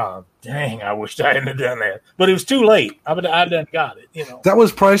 dang, I wish I hadn't done that. But it was too late. I done got it, That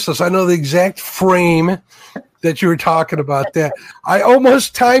was priceless. I know the exact frame that you were talking about that. I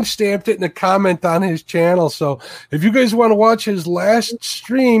almost time-stamped it in a comment on his channel. So if you guys want to watch his last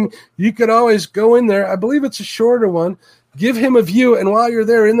stream, you could always go in there. I believe it's a shorter one. Give him a view. And while you're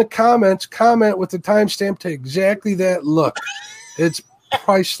there in the comments, comment with the timestamp to exactly that look. It's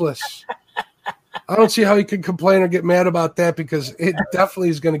priceless. I don't see how he can complain or get mad about that because it definitely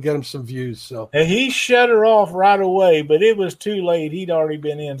is going to get him some views. So and he shut her off right away, but it was too late. He'd already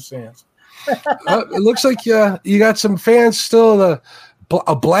been in since. It looks like you got some fans still.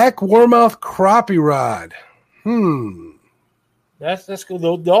 A black warmouth crappie rod. That's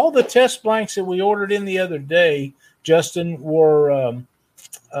cool. All the test blanks that we ordered in the other day, Justin, were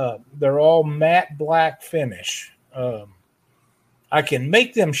they're all matte black finish. I can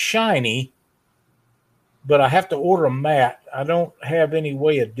make them shiny, but I have to order them matte. I don't have any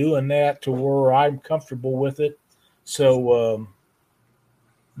way of doing that to where I'm comfortable with it. So,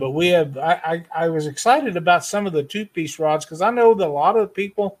 but we have. I was excited about some of the 2-piece rods because I know that a lot of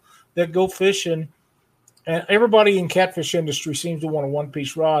people that go fishing, and everybody in catfish industry seems to want a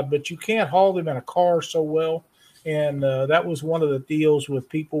 1-piece rod, but you can't haul them in a car so well. And that was one of the deals with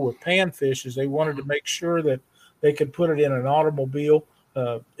people with panfish is they wanted to make sure that they could put it in an automobile,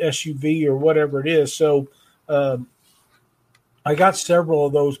 SUV or whatever it is. So I got several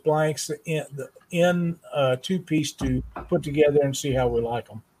of those blanks in 2-piece to put together and see how we like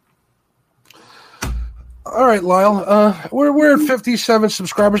them. All right, Lyle. We're at 57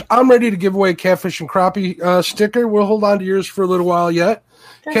 subscribers. I'm ready to give away a Catfish and Crappie sticker. We'll hold on to yours for a little while yet.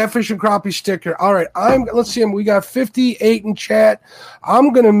 Okay. Catfish and Crappie sticker. All right. Let's see. We got 58 in chat.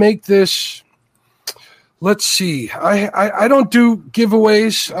 I'm going to make this. Let's see. I don't do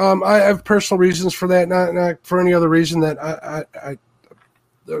giveaways. I have personal reasons for that, not for any other reason that I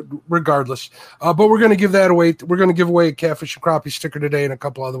regardless. But we're going to give that away. We're going to give away a Catfish and Crappie sticker today and a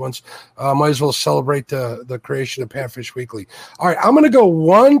couple other ones. Might as well celebrate the creation of Panfish Weekly. All right, I'm going to go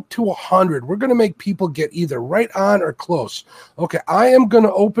 1 to 100. We're going to make people get either right on or close. Okay, I am going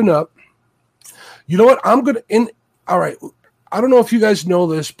to open up. You know what? All right, I don't know if you guys know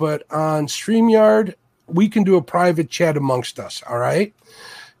this, but on StreamYard, we can do a private chat amongst us, all right?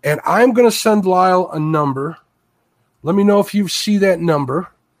 And I'm going to send Lyle a number. Let me know if you see that number.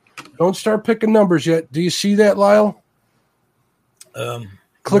 Don't start picking numbers yet. Do you see that, Lyle?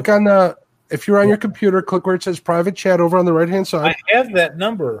 Click on if you're on your computer, click where it says private chat over on the right-hand side. I have that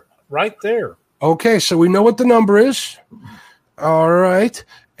number right there. Okay, so we know what the number is. All right.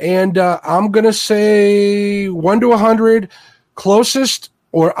 And I'm going to say 1 to 100. Closest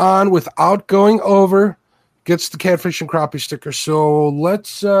or on without going over gets the Catfish and Crappie sticker. So let's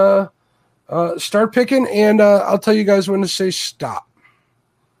start picking, and I'll tell you guys when to say stop.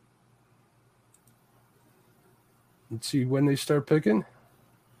 Let's see when they start picking.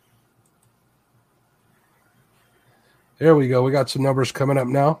 There we go. We got some numbers coming up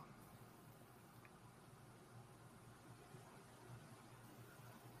now.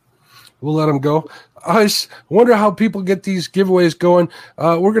 We'll let them go. I wonder how people get these giveaways going.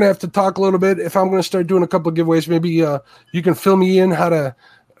 We're going to have to talk a little bit. If I'm going to start doing a couple of giveaways, maybe you can fill me in how to,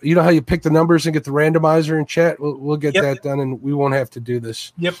 how you pick the numbers and get the randomizer in chat. We'll get that done, and we won't have to do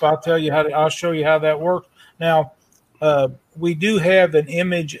this. Yep, I'll show you how that works. Now, we do have an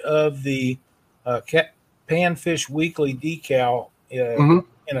image of the Panfish Weekly decal in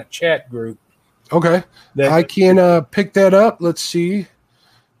a chat group. Okay. I can pick that up. Let's see.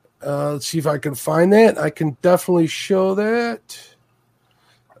 Let's see if I can find that. I can definitely show that.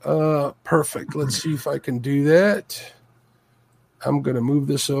 Perfect. Let's see if I can do that. I'm going to move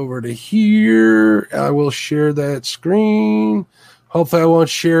this over to here. I will share that screen. Hopefully I won't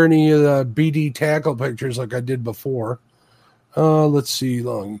share any of the BD tackle pictures like I did before. Let's see.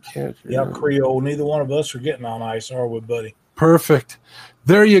 Long catch. Yeah, Creole. Neither one of us are getting on ice, are we, buddy? Perfect.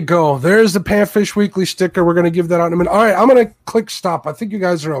 There you go. There's the Panfish Weekly sticker. We're going to give that out in a minute. All right, I'm going to click stop. I think you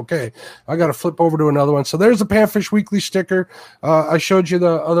guys are okay. I got to flip over to another one. So there's the Panfish Weekly sticker. I showed you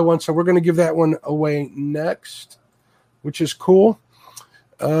the other one, so we're going to give that one away next, which is cool.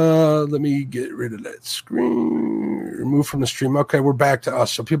 Let me get rid of that screen. Remove from the stream. Okay, we're back to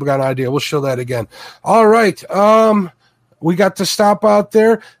us, so people got an idea. We'll show that again. All right. We got to stop out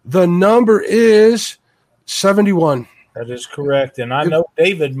there. The number is 71. That is correct. And I know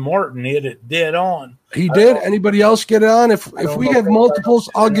David Martin hit it dead on. He did. Anybody else get it on? If we have multiples,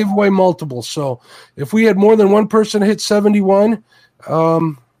 I'll give away multiples. So if we had more than one person hit 71,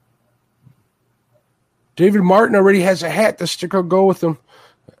 David Martin already has a hat. The sticker will go with him.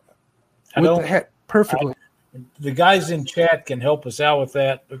 With the hat perfectly. The guys in chat can help us out with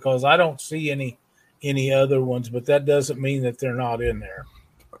that because I don't see any other ones, but that doesn't mean that they're not in there.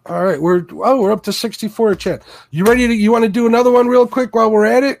 All right, we're up to 64 chat. You ready to? You want to do another one real quick while we're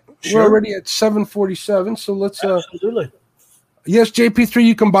at it? Sure. We're already at 7:47, so let's. Absolutely. Yes, JP3,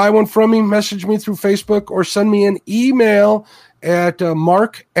 you can buy one from me. Message me through Facebook or send me an email at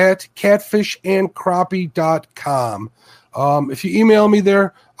mark@catfishandcrappie.com. If you email me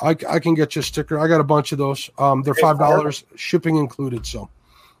there, I can get you a sticker. I got a bunch of those. They're $5, shipping included. So,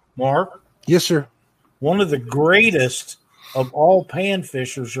 Mark. Yes, sir. One of the greatest of all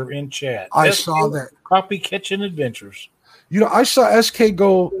panfishers are in chat. I saw that. Crappie Catching Adventures. I saw SK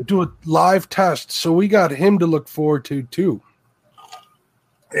go do a live test, so we got him to look forward to too.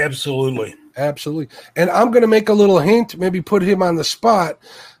 Absolutely. And I'm going to make a little hint, maybe put him on the spot.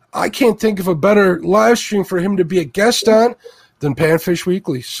 I can't think of a better live stream for him to be a guest on than Panfish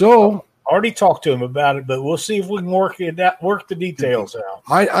Weekly. So already talked to him about it, but we'll see if we can work the details out.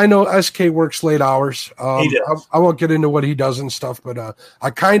 I know SK works late hours. He does. I won't get into what he does and stuff, but I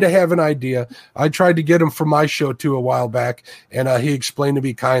kind of have an idea. I tried to get him for my show too a while back, and he explained to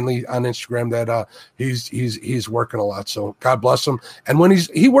me kindly on Instagram that he's working a lot. So God bless him. And when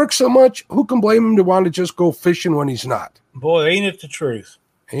he works so much, who can blame him to want to just go fishing when he's not? Boy, ain't it the truth?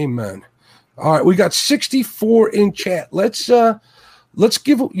 Amen. All right, we got 64 in chat. Let's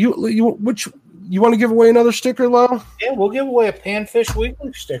give you which you want to give away another sticker, Lyle? Yeah, we'll give away a Panfish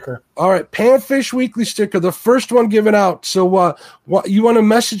Weekly sticker. All right, Panfish Weekly sticker, the first one given out. So, what you want to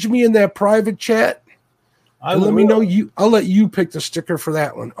message me in that private chat? Let me know. I'll let you pick the sticker for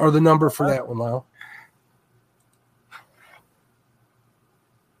that one or the number for that one, Lyle.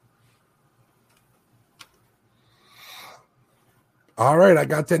 All right, I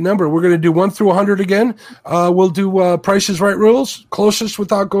got that number. We're going to do 1 through 100 again. We'll do Price is Right rules, closest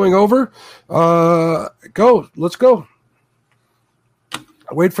without going over. Go. Let's go.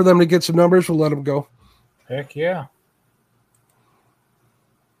 Wait for them to get some numbers. We'll let them go. Heck yeah.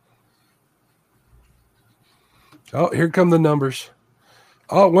 Oh, here come the numbers.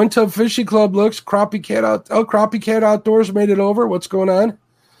 Oh, One Tub Fishing Club looks. Crappie Cat Outdoors made it over. What's going on?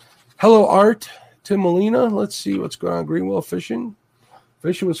 Hello, Art. Tim Molina. Let's see what's going on. Greenwell Fishing.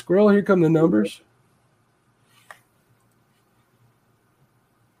 Fishing with Squirrel. Here come the numbers.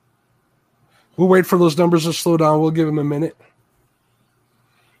 We'll wait for those numbers to slow down. We'll give them a minute.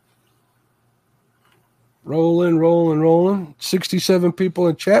 Rolling. 67 people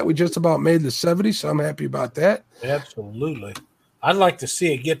in chat. We just about made the 70, so I'm happy about that. Absolutely. I'd like to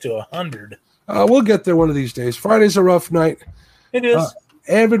see it get to 100. We'll get there one of these days. Friday's a rough night. It is.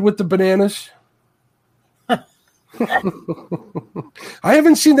 Avid with the bananas. I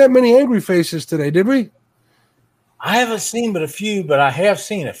haven't seen that many angry faces today, did we? I haven't seen but a few, but I have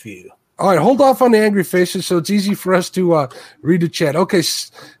seen a few. All right, hold off on the angry faces so it's easy for us to read the chat. Okay,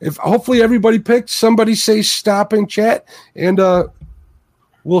 if hopefully everybody picked, somebody say stop in chat, and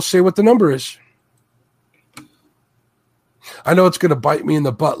we'll say what the number is. I know it's going to bite me in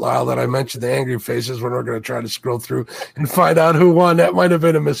the butt, Lyle, that I mentioned the angry faces when we're going to try to scroll through and find out who won. That might have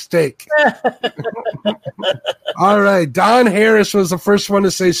been a mistake. All right, Don Harris was the first one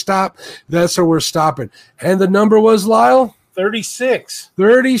to say stop. That's where we're stopping. And the number was, Lyle? 36.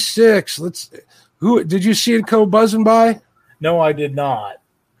 36. Who did you see it go buzzing by? No, I did not.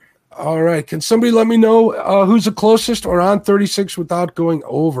 All right. Can somebody let me know who's the closest or on 36 without going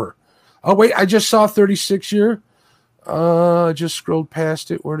over? Oh, wait. I just saw 36 here. I just scrolled past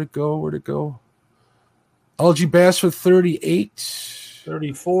it. Where'd it go? LG Bass with 38.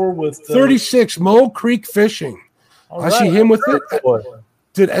 34 with 36. Mo Creek Fishing. I see him with it.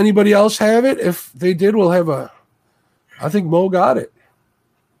 Did anybody else have it? If they did, we'll have I think Mo got it.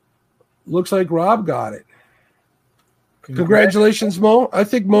 Looks like Rob got it. Congratulations, Mo. I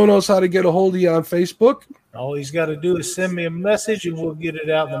think Mo knows how to get a hold of you on Facebook. All he's got to do is send me a message, and we'll get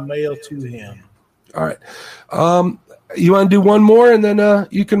it out in the mail to him. All right. You want to do one more, and then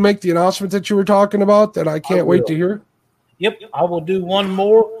you can make the announcement that you were talking about that I can't wait to hear? Yep, I will do one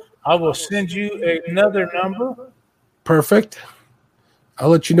more. I will send you another number. Perfect. I'll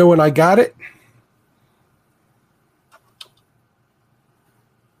let you know when I got it.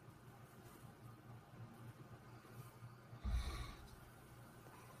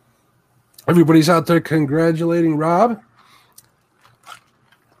 Everybody's out there congratulating Rob.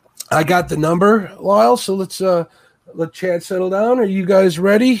 I got the number, Lyle, so let's let Chad settle down. Are you guys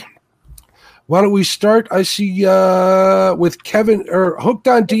ready? Why don't we start? I see with Kevin or Hooked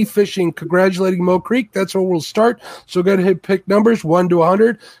on D Fishing congratulating Mo Creek. That's where we'll start. So go ahead and pick numbers 1 to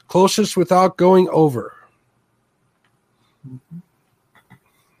 100, closest without going over.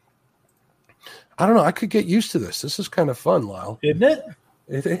 I don't know. I could get used to this. This is kind of fun, Lyle. Isn't it?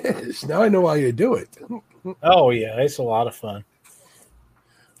 It is. Now I know why you do it. Oh, yeah. It's a lot of fun.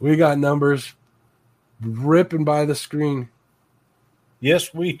 We got numbers ripping by the screen.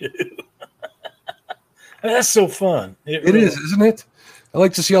 Yes, we do. That's so fun. It really is, isn't it? I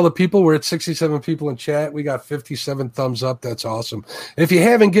like to see all the people. We're at 67 people in chat. We got 57 thumbs up. That's awesome. If you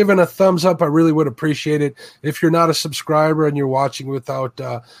haven't given a thumbs up, I really would appreciate it. If you're not a subscriber and you're watching without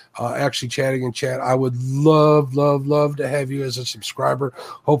actually chatting in chat, I would love to have you as a subscriber.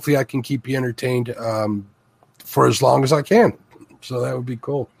 Hopefully I can keep you entertained for as long as I can. So that would be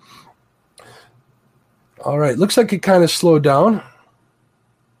cool. All right. Looks like it kind of slowed down.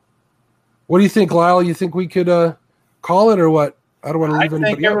 What do you think, Lyle? You think we could call it or what? I don't want to leave anybody out.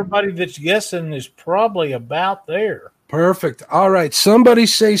 I think everybody that's guessing is probably about there. Perfect. All right. Somebody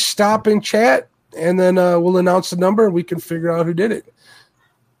say stop in chat, and then we'll announce the number, and we can figure out who did it.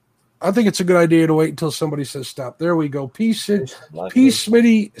 I think it's a good idea to wait until somebody says stop. There we go. P City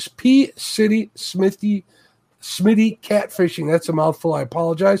Smitty Catfishing. That's a mouthful. I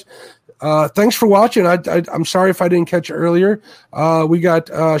apologize. Thanks for watching. I'm sorry if I didn't catch it earlier. We got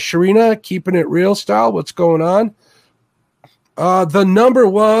Sharina keeping it real style. What's going on? The number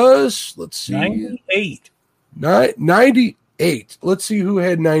was, let's see. 98. 98. Let's see who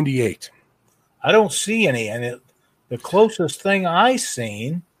had 98. I don't see any. And the closest thing I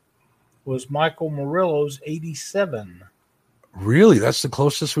seen was Michael Murillo's 87. Really? That's the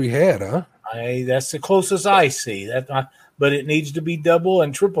closest we had, huh? That's the closest I see. But it needs to be double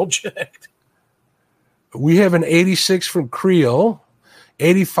and triple checked. We have an 86 from Creel,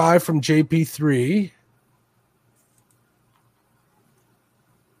 85 from JP3.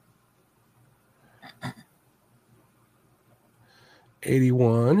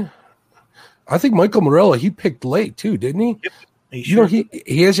 $81. I think Michael Morello, he picked late too, didn't he? Yep,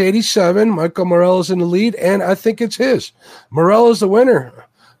 he has 87. Michael Morello's in the lead, and I think it's his. Morello's the winner.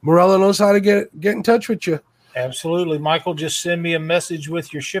 Morello knows how to get in touch with you. Absolutely. Michael, just send me a message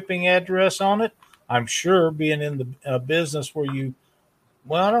with your shipping address on it. I'm sure being in the business where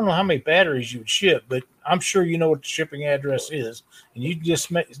I don't know how many batteries you would ship, but I'm sure you know what the shipping address is. And you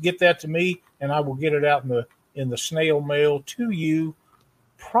just get that to me, and I will get it out in the snail mail to you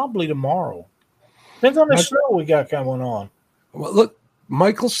probably tomorrow. Depends on the show we got going on. Well, look,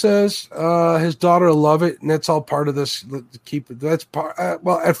 Michael says his daughter will love it, and that's all part of this. That's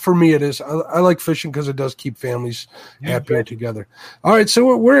part. For me, it is. I like fishing because it does keep families happy and together. All right,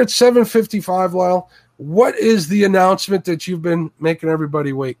 so we're at 7:55. Lyle, what is the announcement that you've been making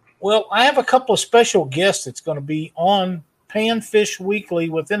everybody wait? Well, I have a couple of special guests that's going to be on Panfish Weekly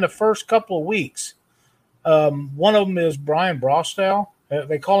within the first couple of weeks. One of them is Brian Brostow.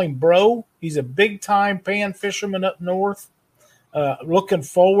 They call him Bro. He's a big-time pan fisherman up north. Looking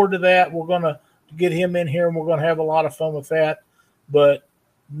forward to that. We're going to get him in here, and we're going to have a lot of fun with that. But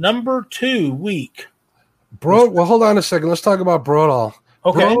number 2 week. Bro, well, hold on a second. Let's talk about Brodal.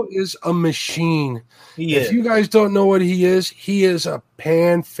 Okay. Bro is a machine. If you guys don't know what he is a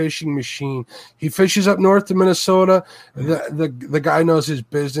pan fishing machine. He fishes up north to Minnesota. The guy knows his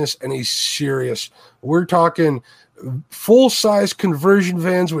business, and he's serious. We're talking full-size conversion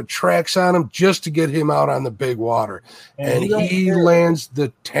vans with tracks on them just to get him out on the big water. And he lands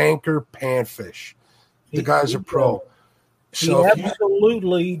the tanker panfish. The guy's a pro. So he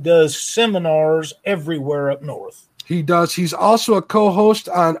absolutely does seminars everywhere up north. He does. He's also a co-host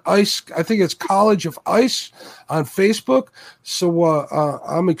on Ice. I think it's College of Ice on Facebook. So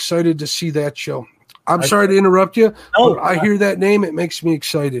I'm excited to see that show. I'm sorry to interrupt you. No, but I hear that name. It makes me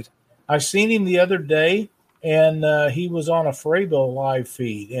excited. I seen him the other day, and he was on a Frabill live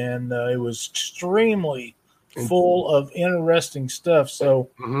feed, and it was extremely full of interesting stuff. So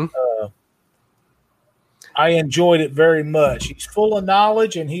I enjoyed it very much. He's full of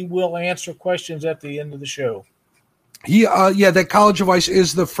knowledge, and he will answer questions at the end of the show. That College of Ice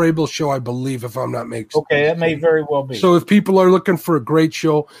is the Frabill show, I believe, if I'm not mistaken. Okay, that may very well be. So if people are looking for a great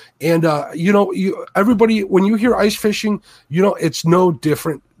show, and everybody, when you hear ice fishing, it's no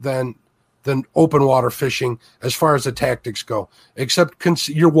different than open water fishing as far as the tactics go, except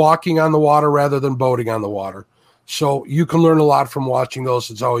you're walking on the water rather than boating on the water. So you can learn a lot from watching those.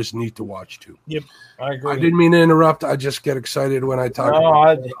 It's always neat to watch too. Yep, I agree. I didn't mean to interrupt. I just get excited when I talk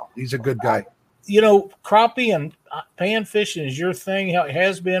about him. He's a good guy. Crappie and pan fishing is your thing. It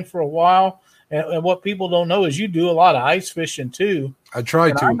has been for a while. And what people don't know is you do a lot of ice fishing too. I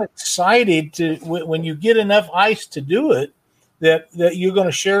try to. I'm excited to when you get enough ice to do it, that you're going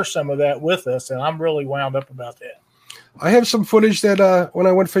to share some of that with us. And I'm really wound up about that. I have some footage that when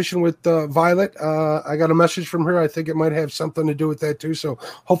I went fishing with Violet, I got a message from her. I think it might have something to do with that too. So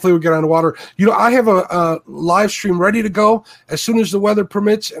hopefully we get on the water. I have a live stream ready to go as soon as the weather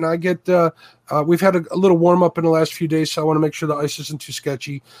permits, and I get. We've had a little warm up in the last few days, so I want to make sure the ice isn't too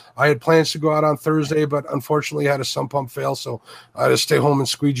sketchy. I had plans to go out on Thursday, but unfortunately I had a sump pump fail, so I had to stay home and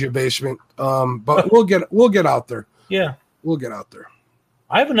squeegee a basement. But we'll get out there. Yeah, we'll get out there.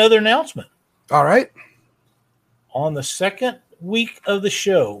 I have another announcement. All right. On the second week of the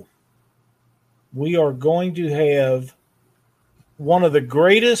show, we are going to have one of the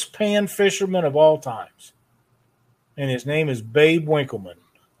greatest pan fishermen of all times, and his name is Babe Winkleman.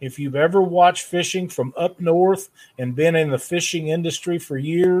 If you've ever watched fishing from up north and been in the fishing industry for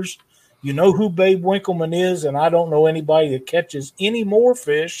years, you know who Babe Winkleman is, and I don't know anybody that catches any more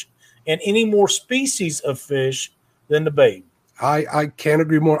fish and any more species of fish than the Babe. I can't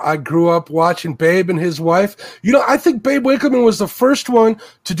agree more. I grew up watching Babe and his wife. I think Babe Winkleman was the first one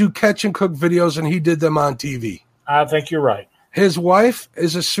to do catch and cook videos, and he did them on TV. I think you're right. His wife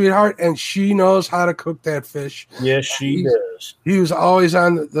is a sweetheart, and she knows how to cook that fish. Yes, she does. He was always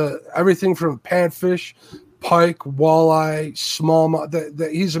on the everything from panfish, pike, walleye,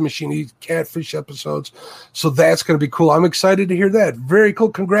 smallmouth. He's a machine. He catfish episodes, so that's going to be cool. I'm excited to hear that. Very cool.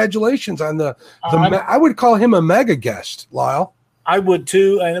 Congratulations on the I would call him a mega guest, Lyle. I would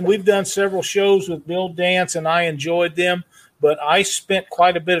too, and we've done several shows with Bill Dance, and I enjoyed them. But I spent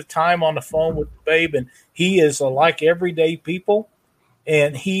quite a bit of time on the phone with Babe, and he is like everyday people,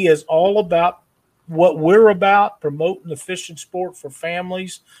 and he is all about what we're about, promoting the fishing sport for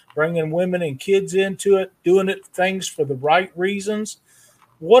families, bringing women and kids into it, doing things for the right reasons.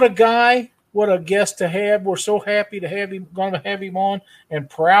 What a guy, what a guest to have. We're so happy to have him, going to have him on, and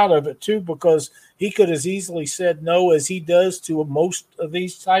proud of it too, because he could as easily said no as he does to most of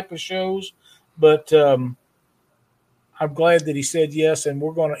these type of shows. But I'm glad that he said yes, and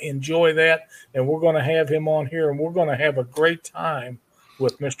we're going to enjoy that, and we're going to have him on here, and we're going to have a great time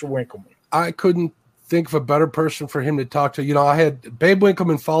with Mr. Winkleman. I couldn't think of a better person for him to talk to. I had Babe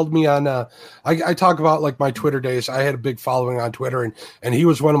Winkleman followed me on I talk about like my Twitter days. I had a big following on Twitter, and he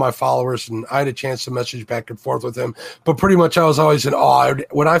was one of my followers, and I had a chance to message back and forth with him. But pretty much I was always in awe.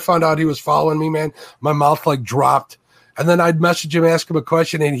 When I found out he was following me, man, my mouth like dropped. And then I'd message him, ask him a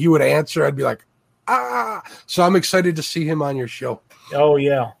question, and he would answer. I'd be like, so I'm excited to see him on your show. Oh,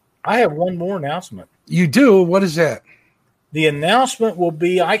 yeah. I have one more announcement. You do? What is that? The announcement will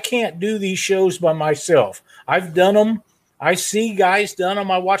be, I can't do these shows by myself. I've done them. I see guys done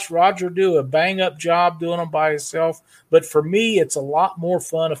them. I watched Roger do a bang-up job doing them by himself. But for me, it's a lot more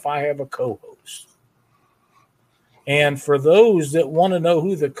fun if I have a co-host. And for those that want to know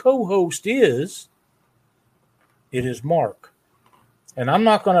who the co-host is, it is Mark. And I'm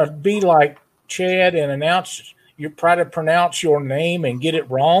not going to be like Chad and try to pronounce your name and get it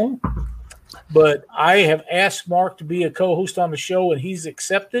wrong. But I have asked Mark to be a co-host on the show, and he's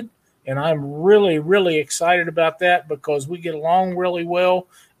accepted. And I'm really, really excited about that because we get along really well.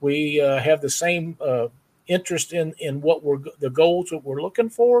 We have the same interest in what the goals that we're looking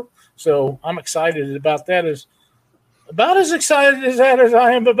for. So I'm excited about that. About as excited as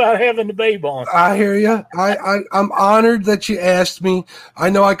I am about having the babe on. I hear you. I'm honored that you asked me. I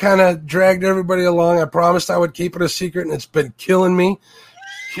know I kind of dragged everybody along. I promised I would keep it a secret, and it's been killing me.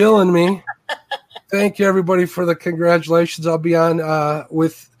 Thank you, everybody, for the congratulations. I'll be on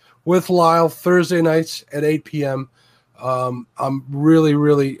with Lyle Thursday nights at 8 p.m. I'm really,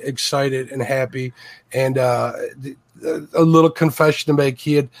 really excited and happy. And a little confession to make.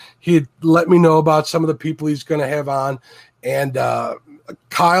 He had let me know about some of the people he's going to have on. And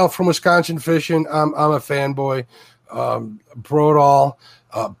Kyle from Wisconsin Fishing, I'm a fanboy. Brodall,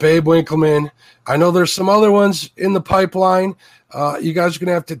 Babe Winkleman. I know there's some other ones in the pipeline. You guys are going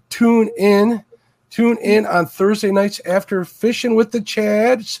to have to tune in on Thursday nights after Fishing with the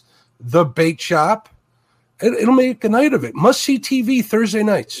Chads, the bait shop. It'll make a night of it. Must-see TV Thursday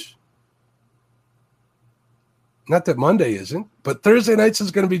nights. Not that Monday isn't, but Thursday nights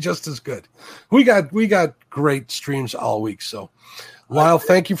is going to be just as good. We got great streams all week. So, Lyle,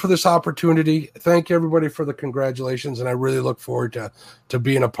 thank you for this opportunity. Thank you, everybody, for the congratulations, and I really look forward to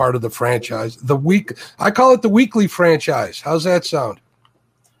being a part of the franchise. I call it the weekly franchise. How's that sound?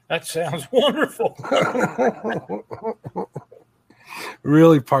 That sounds wonderful.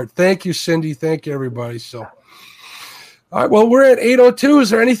 Really, Thank you, Cindy. Thank you, everybody. So, all right. Well, we're at 8:02. Is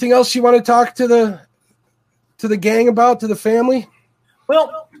there anything else you want to talk to the gang about, to the family?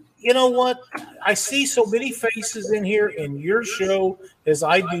 Well, you know what? I see so many faces in here in your show as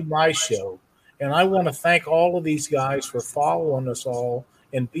I do my show. And I want to thank all of these guys for following us all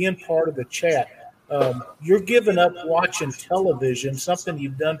and being part of the chat. You're giving up watching television, something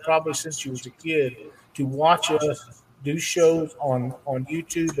you've done probably since you was a kid, to watch us do shows on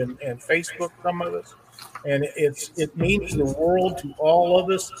YouTube and Facebook, some of us. And it means the world to all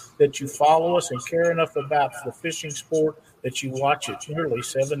of us that you follow us and care enough about the fishing sport that you watch it nearly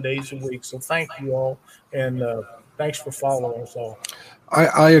 7 days a week. So thank you all, and thanks for following us all.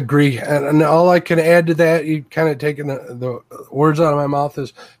 I agree, and all I can add to that, you kind of taking the words out of my mouth,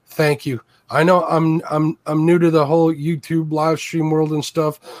 is thank you. I know I'm new to the whole YouTube live stream world and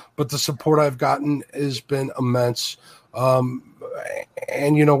stuff, but the support I've gotten has been immense.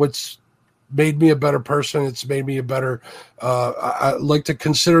 And you know, it's made me a better person. It's made me a better. I like to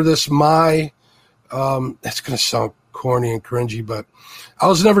consider this my. It's going to sound corny and cringy, but I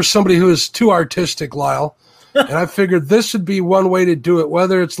was never somebody who was too artistic, Lyle. And I figured this would be one way to do it,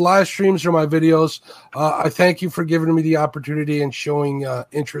 whether it's live streams or my videos. I thank you for giving me the opportunity and showing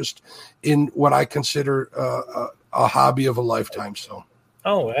interest in what I consider a hobby of a lifetime. So,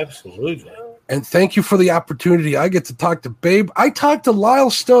 oh, absolutely. And thank you for the opportunity. I get to talk to Babe. I talk to Lyle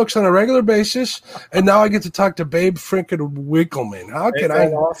Stokes on a regular basis, and now I get to talk to Babe freaking Winkleman. How can I?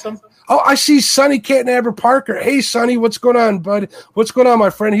 Awesome. Oh, I see Sonny Catnabber Parker. Hey, Sonny, what's going on, bud? What's going on, my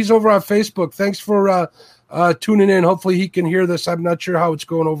friend? He's over on Facebook. Thanks for tuning in. Hopefully he can hear this. I'm not sure how it's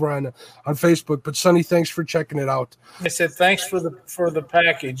going over on Facebook, but Sonny, thanks for checking it out. I said thanks for the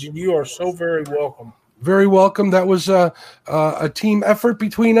package, and you are so very welcome. Very welcome. That was a team effort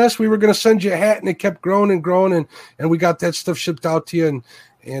between us. We were going to send you a hat, and it kept growing and growing, and we got that stuff shipped out to you,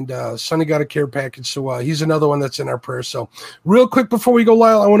 and Sonny got a care package, so he's another one that's in our prayers. So real quick before we go,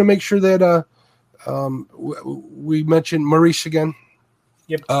 Lyle, I want to make sure that we mention Maurice again.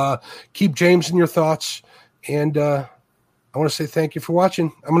 Yep. Keep James in your thoughts, and I want to say thank you for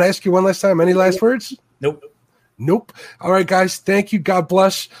watching. I'm going to ask you one last time. Any last words? Nope. All right, guys. Thank you. God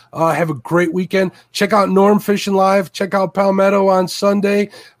bless. Have a great weekend. Check out Norm Fishing Live. Check out Palmetto on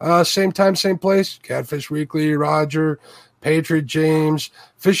Sunday. Same time, same place. Catfish Weekly, Roger, Patriot James,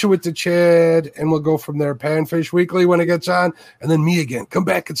 Fishing with the Chad, and we'll go from there. Panfish Weekly when it gets on, and then me again. Come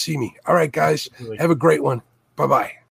back and see me. All right, guys. Have a great one. Bye-bye.